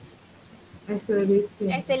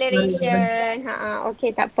 Acceleration.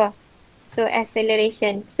 Okay, tak apa. So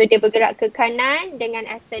acceleration. So dia bergerak ke kanan dengan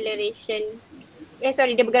acceleration. Dia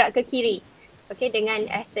bergerak ke kiri. Okay, dengan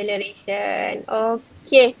acceleration.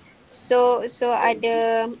 Okay. So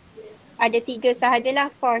ada 3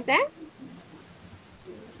 sahajalah force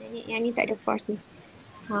Yang ni tak ada force ni.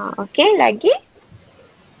 Okay, lagi.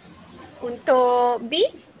 Untuk B,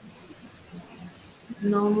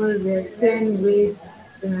 normal reaction, weight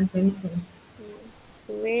dengan tension.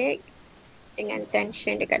 Weight dengan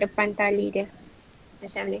tension dekat depan tali dia.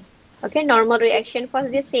 Macam ni. Okay, normal reaction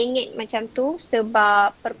force dia sengit macam tu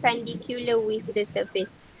sebab perpendicular with the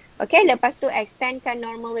surface. Okay, lepas tu extendkan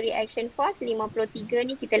normal reaction force 53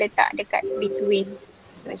 ni kita letak dekat between.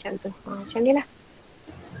 Macam tu. Macam ni lah.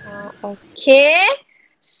 Okay.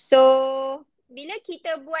 So, bila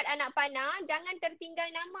kita buat anak panah, jangan tertinggal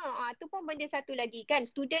nama. Tu pun benda satu lagi kan.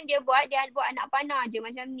 Student dia buat anak panah je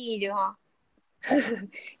macam ni je.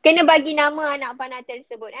 Kena bagi nama anak panah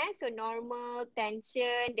tersebut. So normal,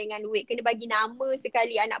 tension dengan weight. Kena bagi nama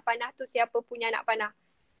sekali anak panah tu siapa punya anak panah.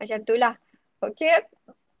 Macam tu lah. Okay.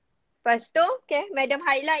 Lepas tu, okay, madam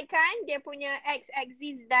highlight kan dia punya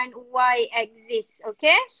x-axis dan y-axis.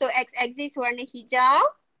 Okay. So x-axis warna hijau.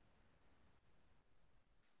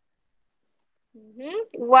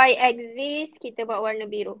 Y-axis kita buat warna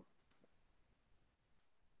biru.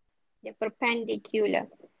 Dia perpendicular.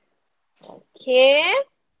 Okay.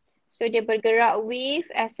 So dia bergerak with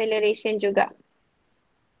acceleration juga.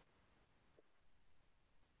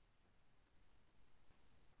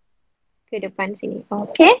 Ke depan sini.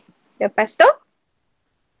 Okay. Lepas tu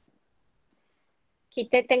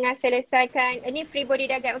kita tengah selesaikan. Ini free body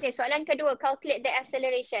diagram. Okay, soalan kedua. Calculate the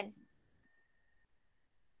acceleration.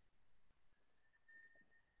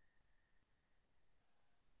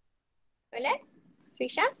 Boleh?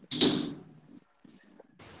 Trisha?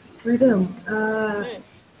 Madam,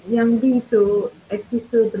 yang B tu axis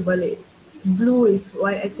tu terbalik. Blue is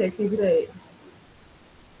y-axis, right?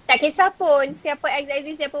 Tak kisah pun siapa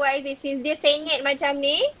x-axis, siapa y-axis. Since dia sengit macam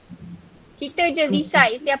ni, Kita je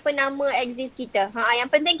decide siapa nama exist kita. Yang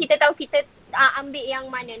penting kita tahu kita ambil yang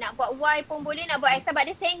mana. Nak buat Y pun boleh, nak buat X sebab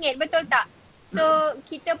dia sengit, betul tak? So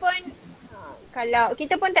kita pun kalau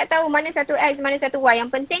kita pun tak tahu mana satu X, mana satu Y.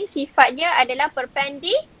 Yang penting sifat dia adalah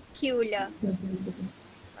perpendicular.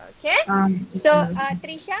 Okay. So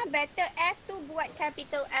Trisha, better F tu buat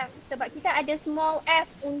capital F sebab kita ada small f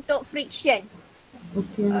untuk friction.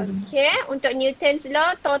 Okay. Untuk Newton's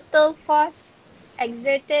law, total force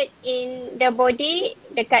exerted in the body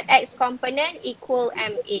dekat X component equal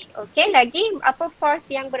MA. Okay, lagi apa force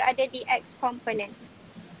yang berada di X component?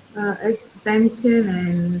 Extension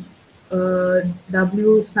and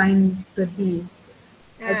W sin 30.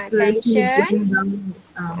 Tension.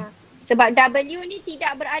 Sebab W ni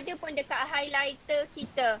tidak berada pun dekat highlighter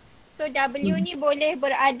kita. So W ni boleh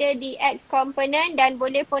berada di X component dan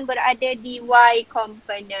boleh pun berada di Y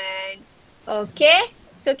component. Okay.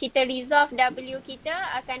 So kita resolve W kita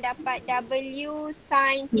akan dapat W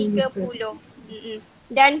sin 30.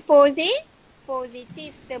 Dan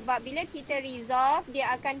positif sebab bila kita resolve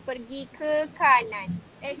dia akan pergi ke kanan.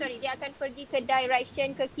 Dia akan pergi ke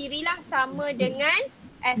direction ke kiri lah, sama dengan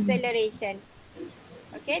acceleration.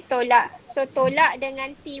 Okay, tolak. So tolak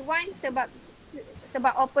dengan T1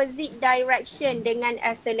 sebab opposite direction dengan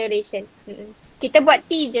acceleration. Kita buat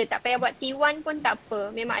T je, tak payah buat T1 pun tak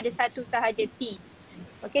apa. Memang ada satu sahaja T.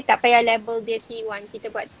 Okay, tak payah label dia T1.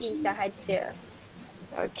 Kita buat T sahaja.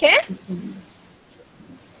 Okay.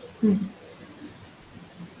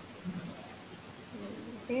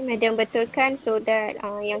 Okay, madam betulkan so that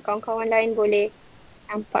yang kawan-kawan lain boleh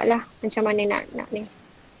nampaklah macam mana nak ni.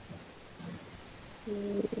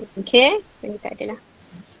 Okay, so ni tak adalah.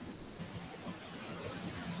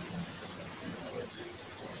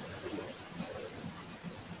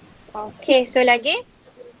 Okay, so lagi.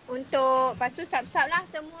 Untuk lepas tu sub-sub lah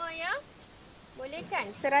semua ya. Boleh kan?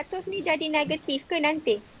 100 ni jadi negatif ke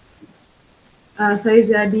nanti? Saya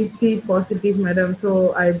jadi T positif madam.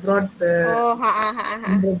 So I brought the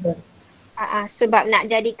sebab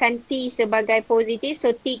nak jadikan T sebagai positif,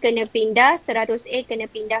 so T kena pindah, 100A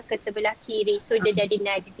kena pindah ke sebelah kiri. So dia jadi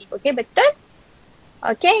negatif. Okay, betul?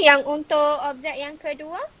 Okay, yang untuk objek yang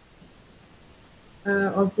kedua?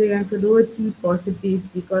 Objek yang kedua T positif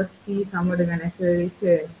because T sama dengan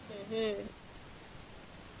acceleration.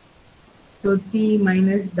 So T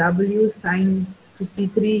minus W sin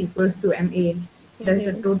 53 equals to MA. That's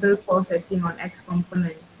the total force acting on X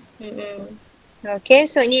component. Okay,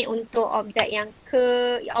 so ni untuk objek yang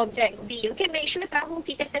objek B. Okay, make sure tahu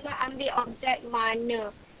kita tengah ambil objek mana.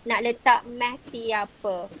 Nak letak mass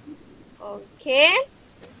siapa. Okay.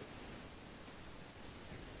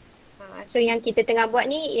 So yang kita tengah buat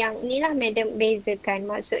ni, yang inilah madam bezakan.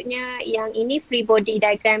 Maksudnya yang ini free body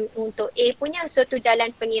diagram untuk A punya. So tu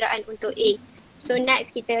jalan pengiraan untuk A. So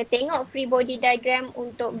next kita tengok free body diagram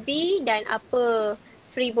untuk B dan apa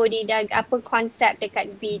free body diagram, apa konsep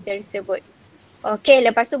dekat B tersebut. Okay,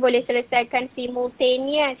 lepas tu boleh selesaikan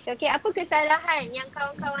simultaneous. Okay, apa kesalahan yang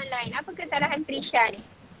kawan-kawan lain? Apa kesalahan Trisha ni?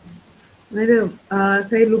 Madam,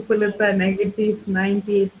 saya lupa letak negative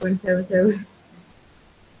 98.77.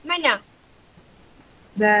 Mana?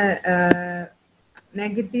 That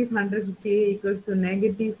negative 100K equals to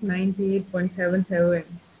negative 98.77.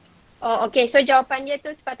 Oh, okay. So jawapan dia tu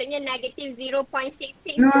sepatutnya negative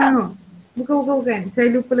 0.66 No. Bukan. Saya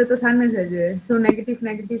lupa letak sana saja. So negatif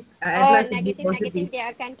negatif dia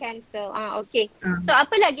akan cancel. Okay. So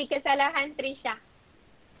apa lagi kesalahan Trisha?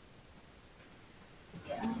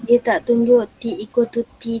 Dia tak tunjuk T equal to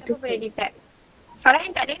T tu. Boleh detect.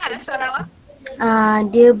 Farahin tak dengar lah suara awak.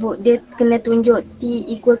 Dia kena tunjuk T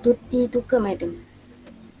equal to T tu ke madam?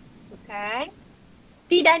 Bukan.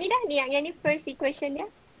 T dah ni yang ni first equation dia.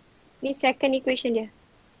 Ni second equation dia.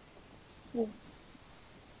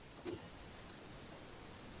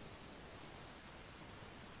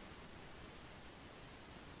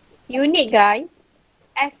 Unit guys,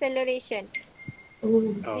 acceleration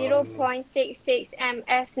 0.66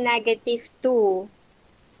 ms negative 2.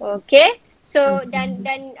 Okay, so dan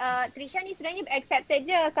Trisha ni sebenarnya accepted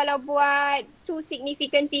je. Kalau buat two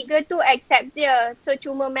significant figure tu accept je. So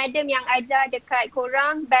cuma madam yang ajar dekat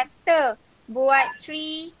korang better buat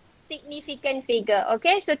 3 significant figure.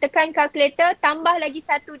 Okay, so tekan calculator, tambah lagi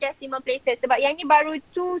 1 decimal places sebab yang ni baru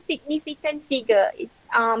 2 significant figure. It's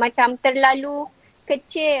macam terlalu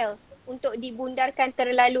kecil untuk dibundarkan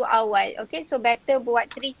terlalu awal. Okay, so better buat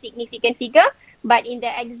 3 significant figure but in the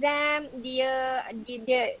exam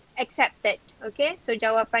dia accepted. Okay, so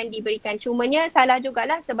jawapan diberikan. Cumanya salah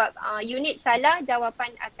jugalah sebab unit salah,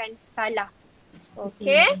 jawapan akan salah.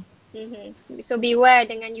 Okay. So beware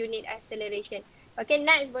dengan unit acceleration. Okay,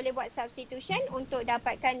 next boleh buat substitution untuk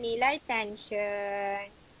dapatkan nilai tension.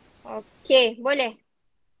 Okay, boleh.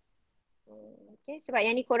 Okay, sebab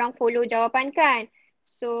yang ni korang follow jawapan kan.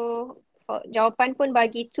 So, jawapan pun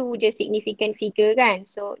bagi 2 je significant figure kan.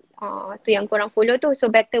 So, tu yang korang follow tu.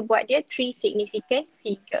 So, better buat dia 3 significant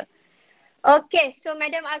figure. Okay, so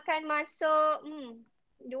madam akan masuk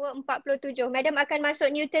 2.47. Madam akan masuk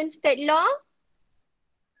Newton's third law.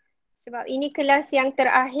 Sebab ini kelas yang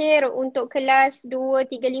terakhir untuk kelas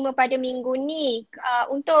 235 pada minggu ni.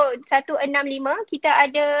 Untuk 165 kita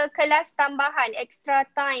ada kelas tambahan extra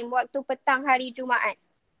time waktu petang hari Jumaat.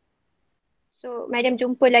 So madam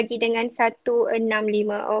jumpa lagi dengan 165.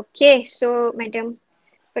 Okay, so madam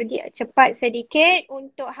pergi cepat sedikit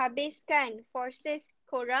untuk habiskan forces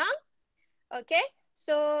korang. Okay,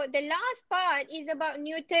 so the last part is about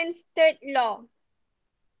Newton's third law.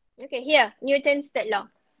 Okay, here Newton's third law.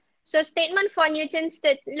 So statement for Newton's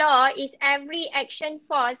third law is every action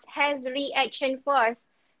force has reaction force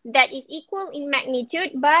that is equal in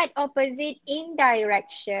magnitude but opposite in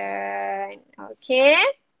direction. Okay.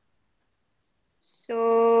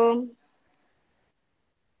 So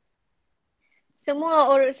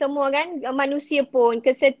semua kan manusia pun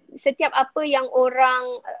setiap apa yang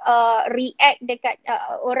orang react dekat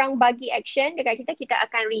orang bagi action dekat kita, kita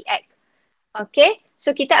akan react. Okay,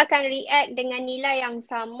 so kita akan react dengan nilai yang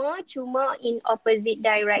sama cuma in opposite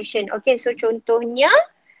direction. Okay, so contohnya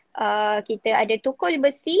kita ada tukul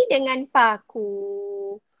besi dengan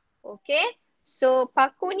paku. Okay, so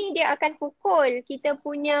paku ni dia akan pukul kita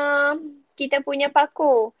punya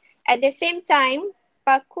paku. At the same time,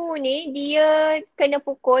 paku ni dia kena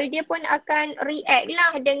pukul, dia pun akan react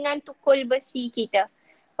lah dengan tukul besi kita.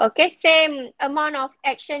 Okay, same amount of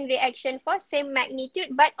action reaction force, same magnitude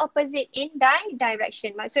but opposite in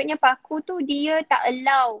direction. Maksudnya paku tu dia tak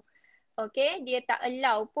allow. Okay, dia tak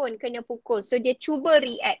allow pun kena pukul. So dia cuba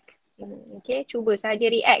react. Okay, cuba saja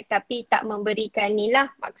react tapi tak memberikan ni lah.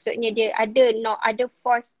 Maksudnya dia ada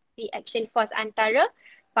force, reaction force antara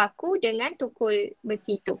paku dengan tukul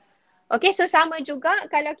besi tu. Okay, so sama juga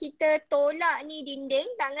kalau kita tolak ni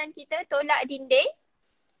dinding, tangan kita tolak dinding.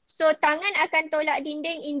 So tangan akan tolak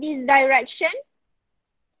dinding in this direction.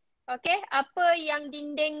 Okay, apa yang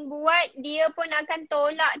dinding buat, dia pun akan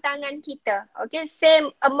tolak tangan kita. Okay,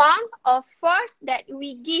 same amount of force that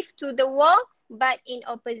we give to the wall but in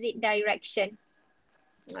opposite direction.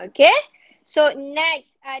 Okay, so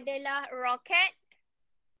next adalah rocket.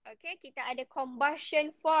 Okay, kita ada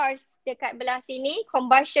combustion force dekat belah sini.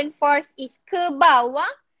 Combustion force is ke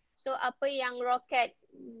bawah. So apa yang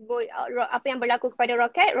berlaku kepada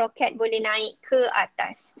roket boleh naik ke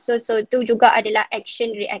atas. So tu juga adalah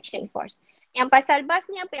action reaction force. Yang pasal bas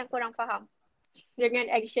ni apa yang korang faham dengan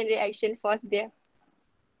action reaction force dia?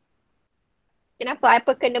 Kenapa?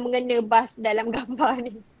 Apa kena mengena bas dalam gambar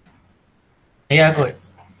ni? Saya kot.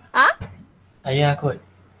 Saya kot.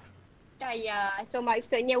 Daya. So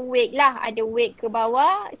maksudnya weight lah. Ada weight ke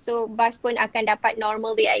bawah. So bas pun akan dapat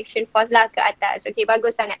normal reaction force lah ke atas. Okay,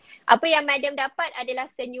 bagus sangat. Apa yang madam dapat adalah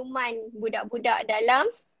senyuman budak-budak dalam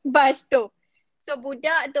bas tu. So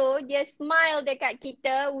budak tu dia smile dekat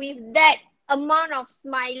kita with that amount of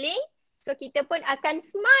smiling. So kita pun akan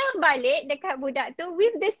smile balik dekat budak tu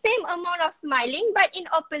with the same amount of smiling but in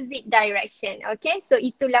opposite direction. Okay, so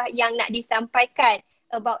itulah yang nak disampaikan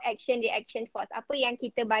about action reaction force. Apa yang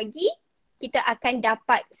kita bagi, kita akan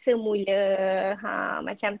dapat semula.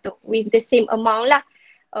 Macam tu. With the same amount lah.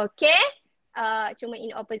 Okay. Cuma in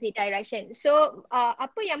opposite direction. So,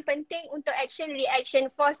 apa yang penting untuk action reaction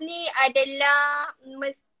force ni adalah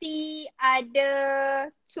mesti ada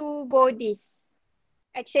 2 bodies.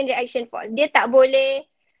 Action reaction force. Dia tak boleh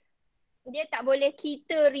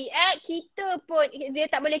kita react, dia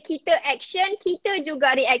tak boleh kita action, kita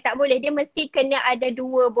juga react. Tak boleh. Dia mesti kena ada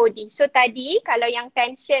 2 body. So tadi kalau yang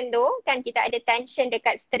tension tu, kan kita ada tension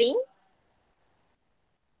dekat string.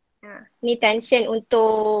 Ni tension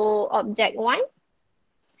untuk objek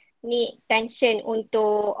 1. Ni tension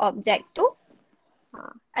untuk objek 2.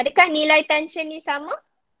 Adakah nilai tension ni sama?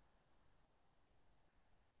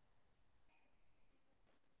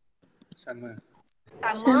 Sama.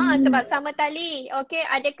 Sama, sebab sama tali. Okay,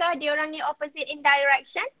 adakah diorang ni opposite in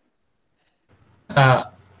direction?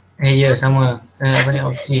 Ya, sama.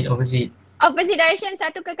 Opposite. Opposite direction,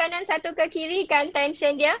 satu ke kanan, satu ke kiri kan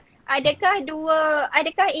tension dia. Adakah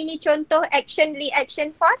ini contoh action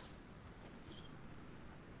reaction force?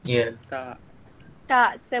 Ya.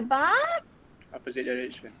 Tak, sebab Opposite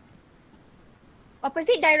direction.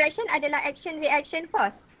 opposite direction adalah action reaction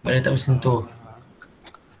force. Dia tak bersentuh.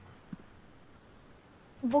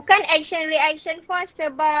 Bukan action reaction force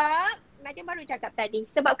sebab Madam baru cakap tadi.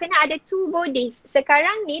 Sebab kena ada two bodies.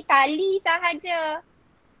 Sekarang ni tali sahaja.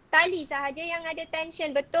 Tali sahaja yang ada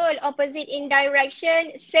tension. Betul, opposite in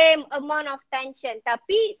direction, same amount of tension.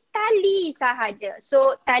 Tapi tali sahaja.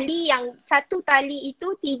 So satu tali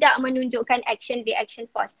itu tidak menunjukkan action reaction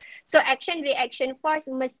force. So action reaction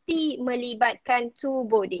force mesti melibatkan two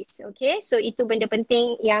bodies. Okay, so itu benda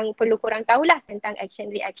penting yang perlu korang tahulah tentang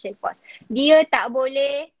action reaction force. Dia tak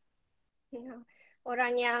boleh,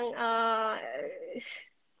 orang yang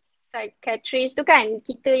psychiatrist tu kan,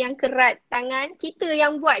 kita yang kerat tangan, kita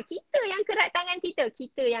yang buat, kita yang kerat tangan kita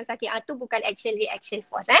yang sakit. Tu bukan action reaction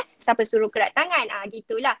force. Siapa suruh kerat tangan?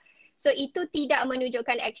 Gitulah. So itu tidak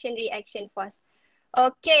menunjukkan action reaction force.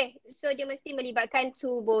 Okay, so dia mesti melibatkan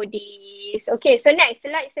two bodies. Okay, so next,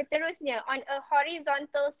 slide seterusnya. On a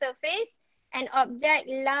horizontal surface, an object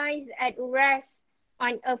lies at rest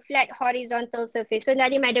on a flat horizontal surface. So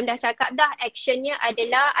tadi madam dah cakap dah, actionnya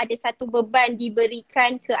adalah ada satu beban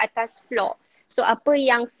diberikan ke atas floor. So apa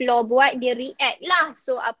yang floor buat, dia react lah.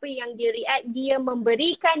 So apa yang dia react, dia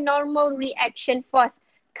memberikan normal reaction force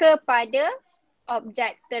kepada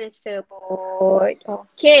objek tersebut.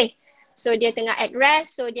 Okay, so dia tengah at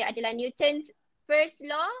rest. So dia adalah Newton's first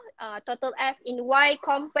law, total F in Y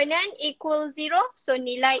component equal 0. So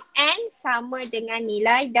nilai N sama dengan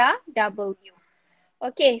nilai W.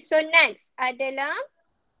 Okay, so next adalah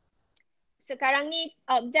sekarang ni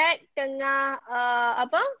objek tengah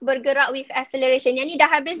bergerak with acceleration. Yang ni dah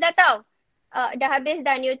habis dah tau. Dah habis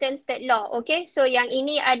dah Newton's third law. Okay, so yang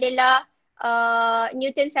ini adalah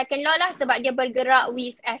Newton's second law lah sebab dia bergerak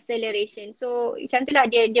with acceleration. So macam tu lah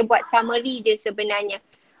dia buat summary je sebenarnya.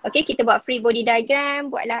 Okay, kita buat free body diagram,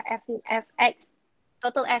 buatlah Fx.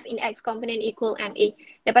 Total F in X component equal MA.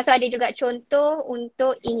 Lepas tu ada juga contoh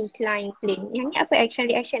untuk inclined plane. Yang ni apa action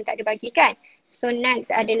reaction? Tak ada bagi kan? So next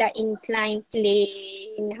adalah inclined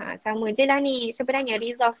plane. Sama je lah ni. Sebenarnya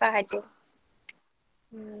resolve sahaja.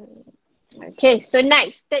 Okay, so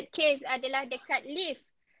next. Third case adalah dekat lift.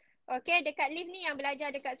 Okay, dekat lift ni yang belajar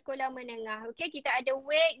dekat sekolah menengah. Okay, kita ada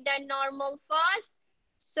weight dan normal force.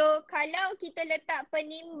 So kalau kita letak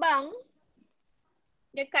penimbang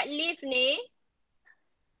dekat lift ni,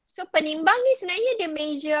 so penimbang ni sebenarnya dia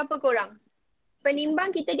measure apa korang?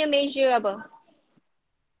 Penimbang kita dia measure apa?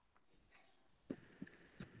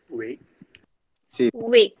 Weight.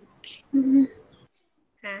 Weight.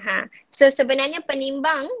 So sebenarnya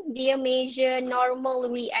penimbang dia measure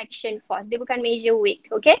normal reaction force. Dia bukan measure weight.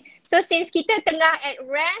 Okay. So since kita tengah at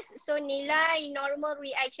rest, so nilai normal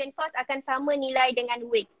reaction force akan sama nilai dengan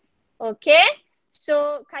weight. Okay.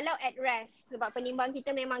 So kalau at rest, sebab penimbang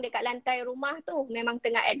kita memang dekat lantai rumah tu, memang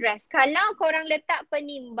tengah at rest. Kalau korang letak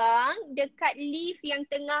penimbang dekat lift yang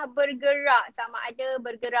tengah bergerak, sama ada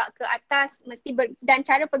bergerak ke atas, dan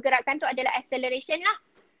cara pergerakan tu adalah acceleration lah.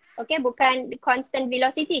 Okay, bukan constant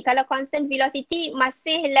velocity. Kalau constant velocity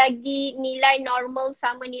masih lagi nilai normal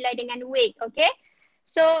sama nilai dengan weight. Okay,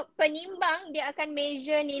 so penimbang dia akan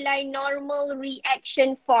measure nilai normal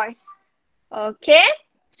reaction force. Okay,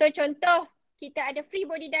 so contoh, kita ada free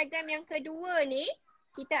body diagram yang kedua ni,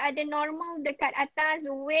 kita ada normal dekat atas,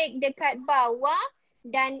 weight dekat bawah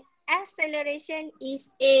dan acceleration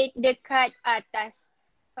is A dekat atas.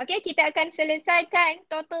 Okay, kita akan selesaikan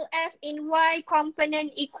total F in Y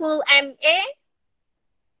component equal MA.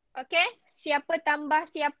 Okay, siapa tambah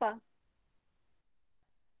siapa?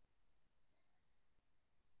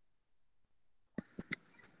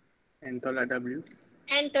 N tolak W.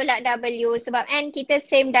 N tolak W sebab N kita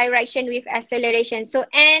same direction with acceleration. So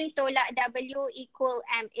N tolak W equal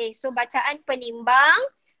MA. So bacaan penimbang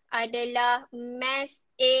adalah mass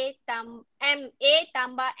MA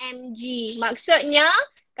tambah MG. Maksudnya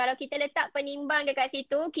kalau kita letak penimbang dekat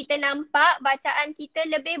situ, kita nampak bacaan kita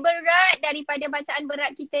lebih berat daripada bacaan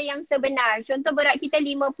berat kita yang sebenar. Contoh berat kita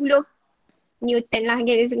 50 Newton lah,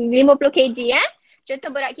 50 kg Contoh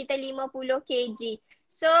berat kita 50 kg.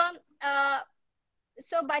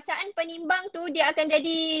 So bacaan penimbang tu dia akan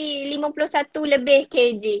jadi 51 lebih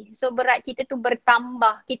kg. So berat kita tu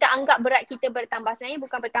bertambah. Kita anggap berat kita bertambah. Sebenarnya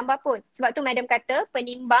bukan bertambah pun. Sebab tu madam kata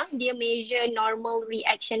penimbang dia measure normal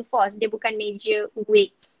reaction force. Dia bukan measure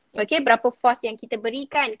weight. Okay, berapa force yang kita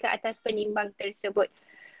berikan ke atas penimbang tersebut.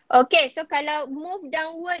 Okay, so kalau move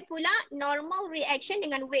downward pula, normal reaction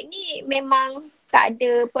dengan weight ni memang tak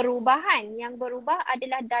ada perubahan. Yang berubah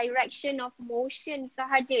adalah direction of motion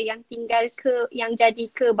sahaja yang tinggal yang jadi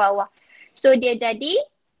ke bawah. So dia jadi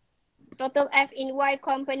total F in Y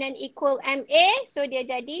component equal MA. So dia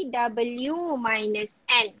jadi W minus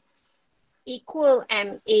N equal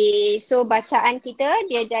MA. So bacaan kita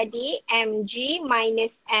dia jadi MG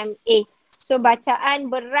minus MA. So bacaan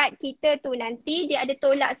berat kita tu nanti dia ada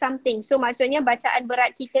tolak something. So maksudnya bacaan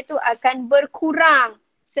berat kita tu akan berkurang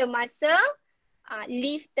semasa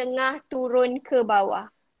lift tengah turun ke bawah.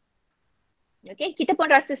 Okay, kita pun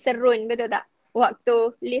rasa serun, betul tak?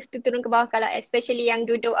 Waktu lift tu turun ke bawah, kalau especially yang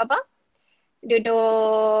duduk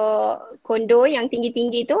duduk kondo yang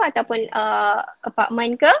tinggi-tinggi tu ataupun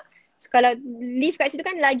apartment ke. So kalau lift kat situ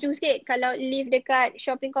kan laju sikit. Kalau lift dekat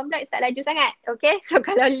shopping complex tak laju sangat. Okay, so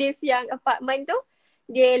kalau lift yang apartment tu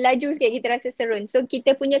dia laju sikit, kita rasa serun. So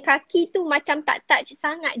kita punya kaki tu macam tak touch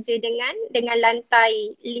sangat je dengan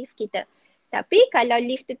lantai lift kita. Tapi kalau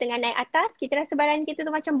lift tu tengah naik atas, kita rasa badan kita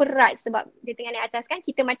tu macam berat sebab dia tengah naik atas kan.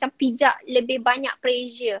 Kita macam pijak lebih banyak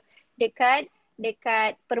pressure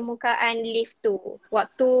dekat permukaan lift tu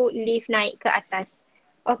waktu lift naik ke atas.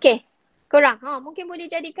 Okay, korang mungkin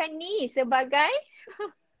boleh jadikan ni sebagai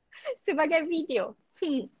sebagai video.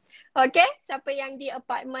 Okay, siapa yang di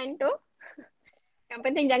apartment tu, yang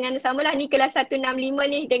penting jangan samalah ni kelas 165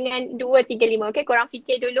 ni dengan 235. Okay, korang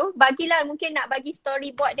fikir dulu. Bagilah, mungkin nak bagi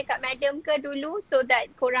storyboard dekat madam ke dulu so that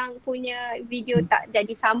korang punya video tak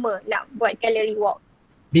jadi sama nak buat gallery walk.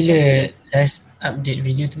 Bila last update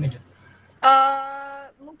video tu madam?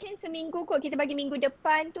 Mungkin seminggu kot, kita bagi minggu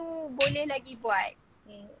depan tu boleh lagi buat.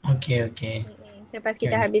 Okay. Lepas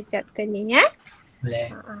kita habis chapter ni ya.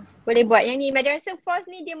 Boleh. Boleh buat yang ni. Madam rasa force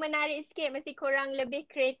ni dia menarik sikit. Mesti korang lebih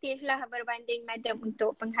kreatif lah berbanding madam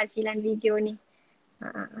untuk penghasilan video ni.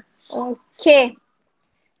 Okay.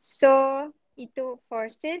 So itu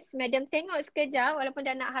forces. Madam tengok sekejap walaupun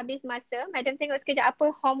dah nak habis masa. Madam tengok sekejap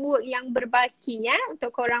apa homework yang berbaki ya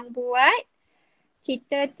untuk korang buat.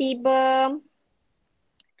 Kita tiba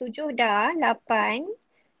 7 dah, 8,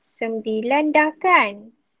 9 dah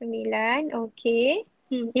kan? 9, okay.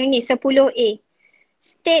 Yang ni 10A.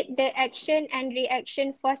 State the action and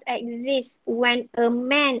reaction force exists when a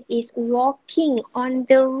man is walking on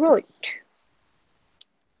the road.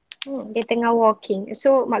 Dia tengah walking.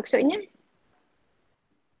 So maksudnya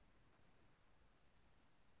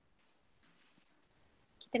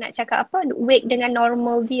kita nak cakap apa? Wake dengan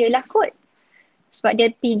normal dia lah kot. Sebab dia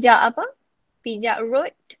pijak apa? Pijak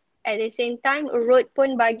road. At the same time road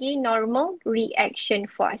pun bagi normal reaction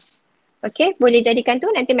force. Okay, boleh jadikan tu,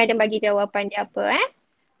 nanti madam bagi jawapan dia apa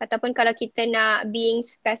Ataupun kalau kita nak being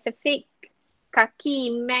specific,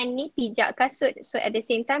 kaki man ni pijak kasut. So at the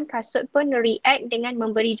same time kasut pun react dengan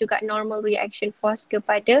memberi juga normal reaction force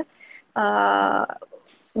kepada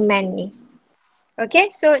man ni.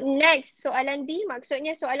 Okay, so next soalan B,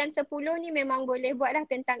 maksudnya soalan 10 ni memang boleh buat lah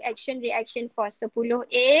tentang action reaction force.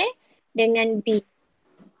 10A dengan B.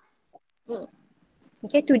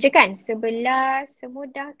 Okay, tu je kan? 11 semua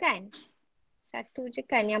dah kan? Satu je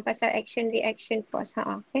kan yang pasal action reaction force.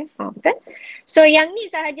 Okay, betul. So yang ni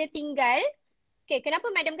sahaja tinggal. Okay,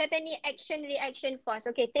 kenapa madam kata ni action reaction force?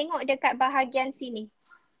 Okay, tengok dekat bahagian sini.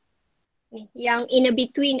 Ni, yang in a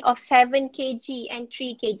between of 7 kg and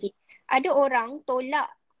 3 kg. Ada orang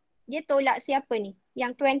tolak. Dia tolak siapa ni?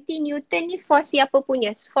 Yang 20 Newton ni force siapa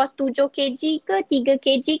punya? Force 7 kg ke 3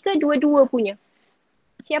 kg ke dua-dua punya?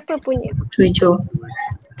 Siapa punya?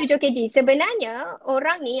 7 kg. Sebenarnya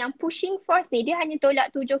orang ni yang pushing force ni dia hanya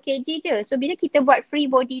tolak 7 kg je. So bila kita buat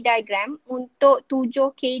free body diagram untuk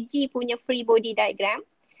 7 kg punya free body diagram,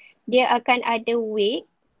 dia akan ada weight,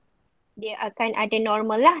 dia akan ada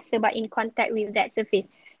normal lah sebab in contact with that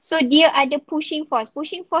surface. So dia ada pushing force.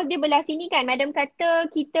 Pushing force dia belah sini kan. Madam kata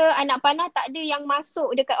kita anak panah tak ada yang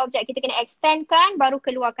masuk dekat objek. Kita kena extend kan baru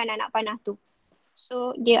keluarkan anak panah tu.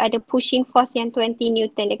 So dia ada pushing force yang 20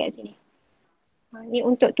 Newton dekat sini. Ni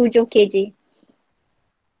untuk 7 kg.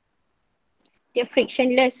 Dia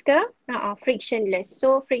frictionless ke? Frictionless.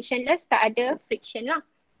 So frictionless tak ada friction lah.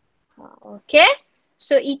 Okay.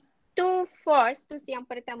 So itu force tu yang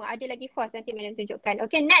pertama. Ada lagi force nanti madam tunjukkan.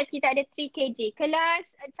 Okay, next kita ada 3 kg.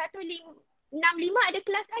 Kelas 165 ada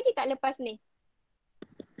kelas lagi tak lepas ni?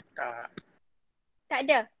 Tak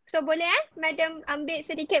ada. So boleh madam ambil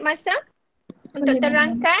sedikit masa untuk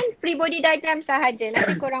terangkan free body diagram sahaja.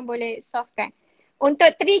 Nanti korang boleh solvekan.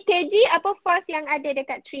 Untuk 3 kg, apa force yang ada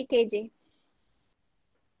dekat 3 kg?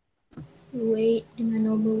 Weight dengan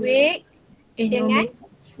normal weight. Dengan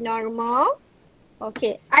normal.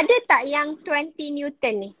 Okay. Ada tak yang 20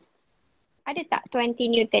 Newton ni? Ada tak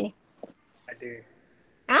 20 Newton ni? Ada.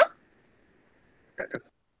 Tak tahu.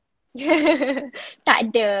 Tak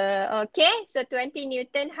ada. Okay. So 20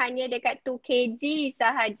 Newton hanya dekat 2 kg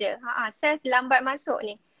sahaja. Saya lambat masuk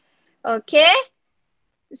ni. Okay.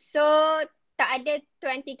 So tak ada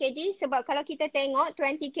 20 kg sebab kalau kita tengok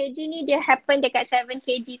 20 kg ni dia happen dekat 7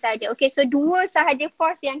 kg saja. Okay, so dua sahaja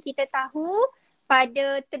force yang kita tahu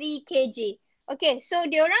pada 3 kg. Okay, so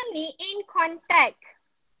diorang ni in contact.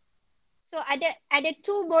 So ada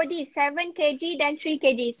two body, 7 kg dan 3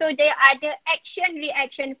 kg. So dia ada action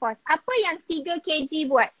reaction force. Apa yang 3 kg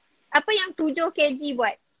buat? Apa yang 7 kg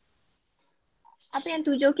buat? Apa yang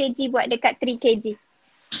 7 kg buat dekat 3 kg?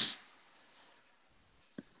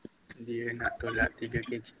 Dia nak tolak 3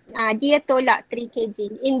 kg. Dia tolak 3 kg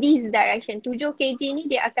in this direction. 7 kg ni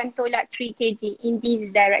dia akan tolak 3 kg in this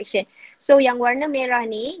direction. So yang warna merah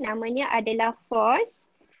ni namanya adalah force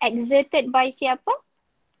exerted by siapa?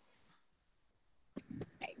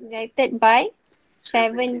 Exerted by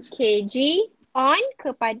 7 kg on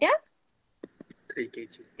kepada 3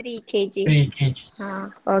 kg. 3 kg. 3 kg.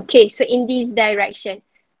 Okay, so in this direction.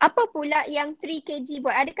 Apa pula yang 3 kg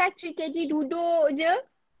buat? Adakah 3 kg duduk je?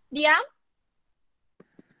 Diam?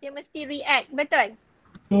 Dia mesti react, betul?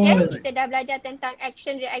 Okay, kita dah belajar tentang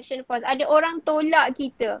action reaction force. Ada orang tolak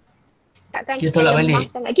kita. Takkan Kita tolak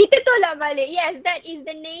balik. sangat. Kita tolak balik. Yes, that is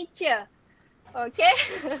the nature. Okay.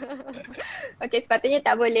 Okay, sepatutnya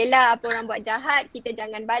tak boleh lah apa orang buat jahat, kita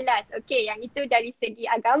jangan balas. Okay, yang itu dari segi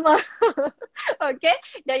agama. Okay,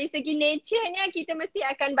 dari segi nature-nya kita mesti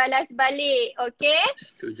akan balas balik. Okay.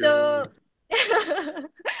 Setuju. So,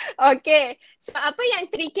 okay. So, apa yang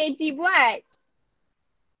 3 kg buat?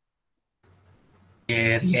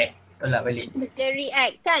 Dia react, tolak balik. Dia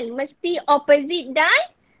react kan? Mesti opposite dan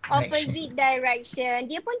opposite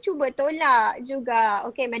direction. Dia pun cuba tolak juga.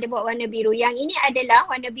 Okay, Madam buat warna biru. Yang ini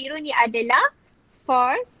adalah, warna biru ni adalah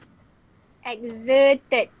force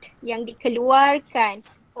exerted yang dikeluarkan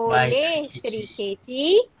oleh 3 kg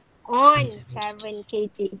on 7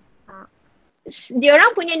 kg.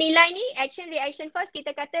 Diorang punya nilai ni, action reaction force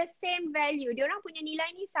kita kata same value. Diorang punya nilai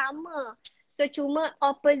ni sama. So cuma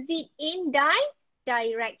opposite in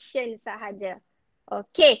direction sahaja.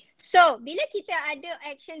 Okay, so bila kita ada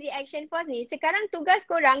action reaction force ni, sekarang tugas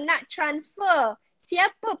korang nak transfer.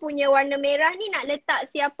 Siapa punya warna merah ni nak letak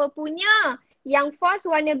siapa punya. Yang force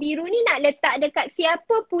warna biru ni nak letak dekat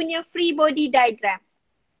siapa punya free body diagram.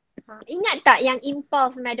 Ingat tak yang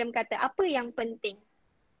impulse madam kata, apa yang penting?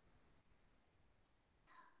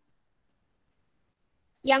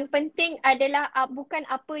 Yang penting adalah bukan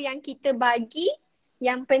apa yang kita bagi,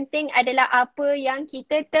 yang penting adalah apa yang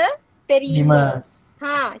kita terima.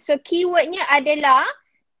 So keywordnya adalah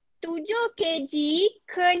 7 kg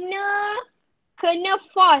kena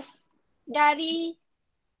force dari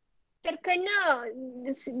terkena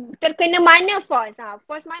mana force?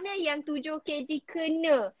 Force mana yang 7 kg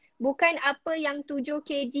kena, bukan apa yang 7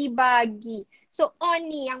 kg bagi. So on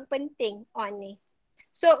ni yang penting, on ni.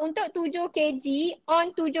 So untuk 7 kg,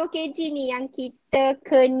 on 7 kg ni yang kita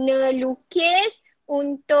kena lukis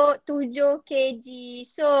untuk 7 kg.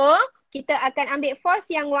 So kita akan ambil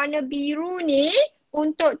force yang warna biru ni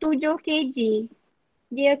untuk 7 kg.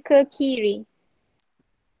 Dia ke kiri.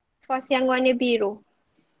 Force yang warna biru.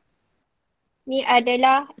 Ni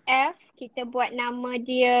adalah F. Kita buat nama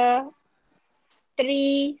dia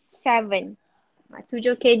 37. 7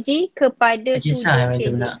 kg kepada 7 kisah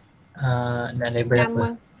kg. Nak label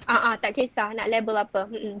nama, apa? tak kisah nak label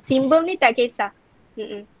apa. Simbol ni tak kisah.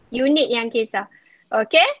 Unit yang kisah.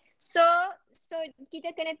 Okay. So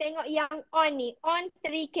kita kena tengok yang on ni. On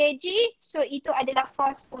 3 kg. So itu adalah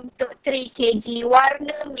force untuk 3 kg.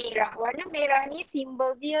 Warna merah. Warna merah ni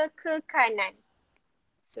simbol dia ke kanan.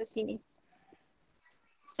 So sini.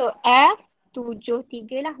 So F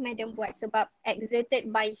 73 lah madam buat sebab exerted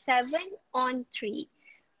by 7 on 3.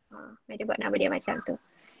 Madam buat nama dia macam tu.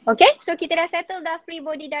 Okay, so kita dah settle dah free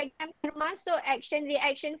body diagram termasuk action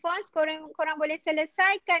reaction force. Korang boleh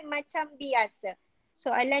selesaikan macam biasa.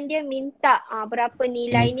 Soalan dia minta berapa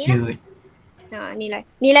nilai ni lah.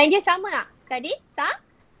 Nilai dia sama tak tadi?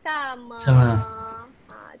 Sama.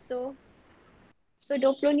 So 20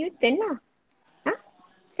 Newton lah.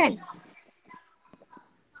 Kan?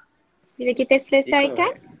 Bila kita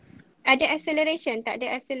selesaikan, ada acceleration, tak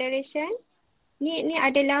ada acceleration. Ni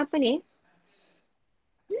adalah apa ni?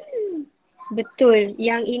 Betul.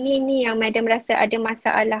 Yang ini ni yang madam rasa ada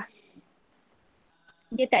masalah.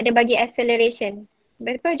 Dia tak ada bagi acceleration.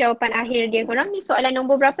 Berapa jawapan akhir dia korang? Ni soalan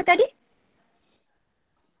nombor berapa tadi?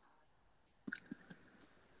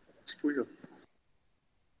 10.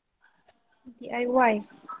 DIY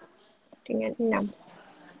dengan 6.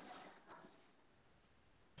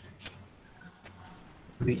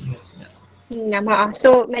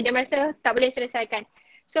 So madam rasa tak boleh selesaikan.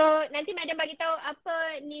 So nanti madam bagi tahu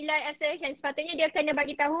apa nilai acceleration. Sepatutnya dia kena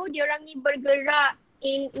bagi tahu diorang ni bergerak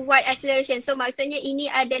in what acceleration. So maksudnya ini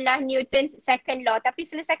adalah Newton's second law. Tapi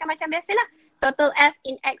selesaikan macam biasalah. Total F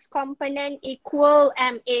in X component equal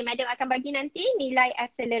MA. Madam akan bagi nanti nilai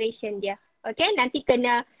acceleration dia. Okay, nanti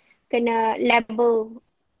kena kena label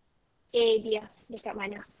A dia dekat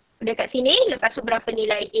mana. Dekat sini, lepas tu berapa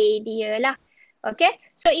nilai A dia lah. Okay,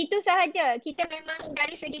 so itu sahaja. Kita memang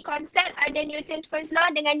dari segi konsep ada Newton's first law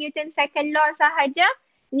dengan Newton's second law sahaja.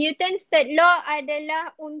 Newton's third law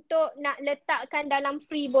adalah untuk nak letakkan dalam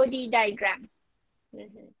free body diagram.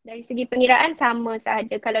 Dari segi pengiraan sama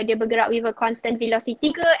sahaja. Kalau dia bergerak with a constant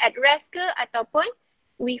velocity ke, at rest ke, ataupun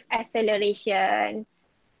with acceleration.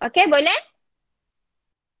 Okay, boleh?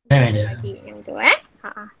 Lagi yang tu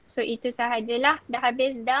So itu sahajalah. Dah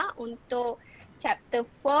habis dah untuk chapter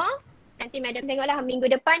 4. Nanti madam tengoklah minggu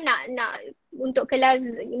depan nak untuk kelas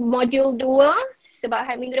modul 2 sebab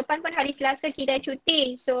minggu depan pun hari Selasa kita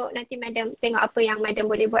cuti. So nanti madam tengok apa yang madam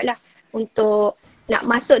boleh buat lah untuk nak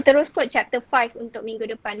masuk terus kot chapter 5 untuk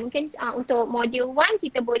minggu depan. Mungkin untuk modul 1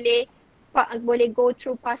 kita boleh go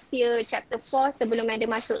through past year chapter 4 sebelum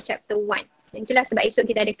madam masuk chapter 1. Dan itulah sebab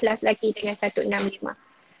esok kita ada kelas lagi dengan 165.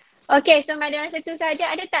 Okay, so madam rasa tu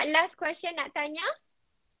sahaja. Ada tak last question nak tanya?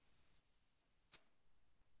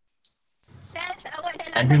 Seth, awak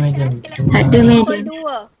dalam kelas Ada, madam.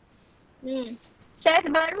 2. Seth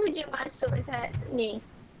baru je masuk Seth ni.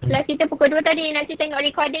 Kelas kita pukul 2 tadi. Nanti tengok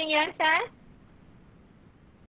recording ya Seth.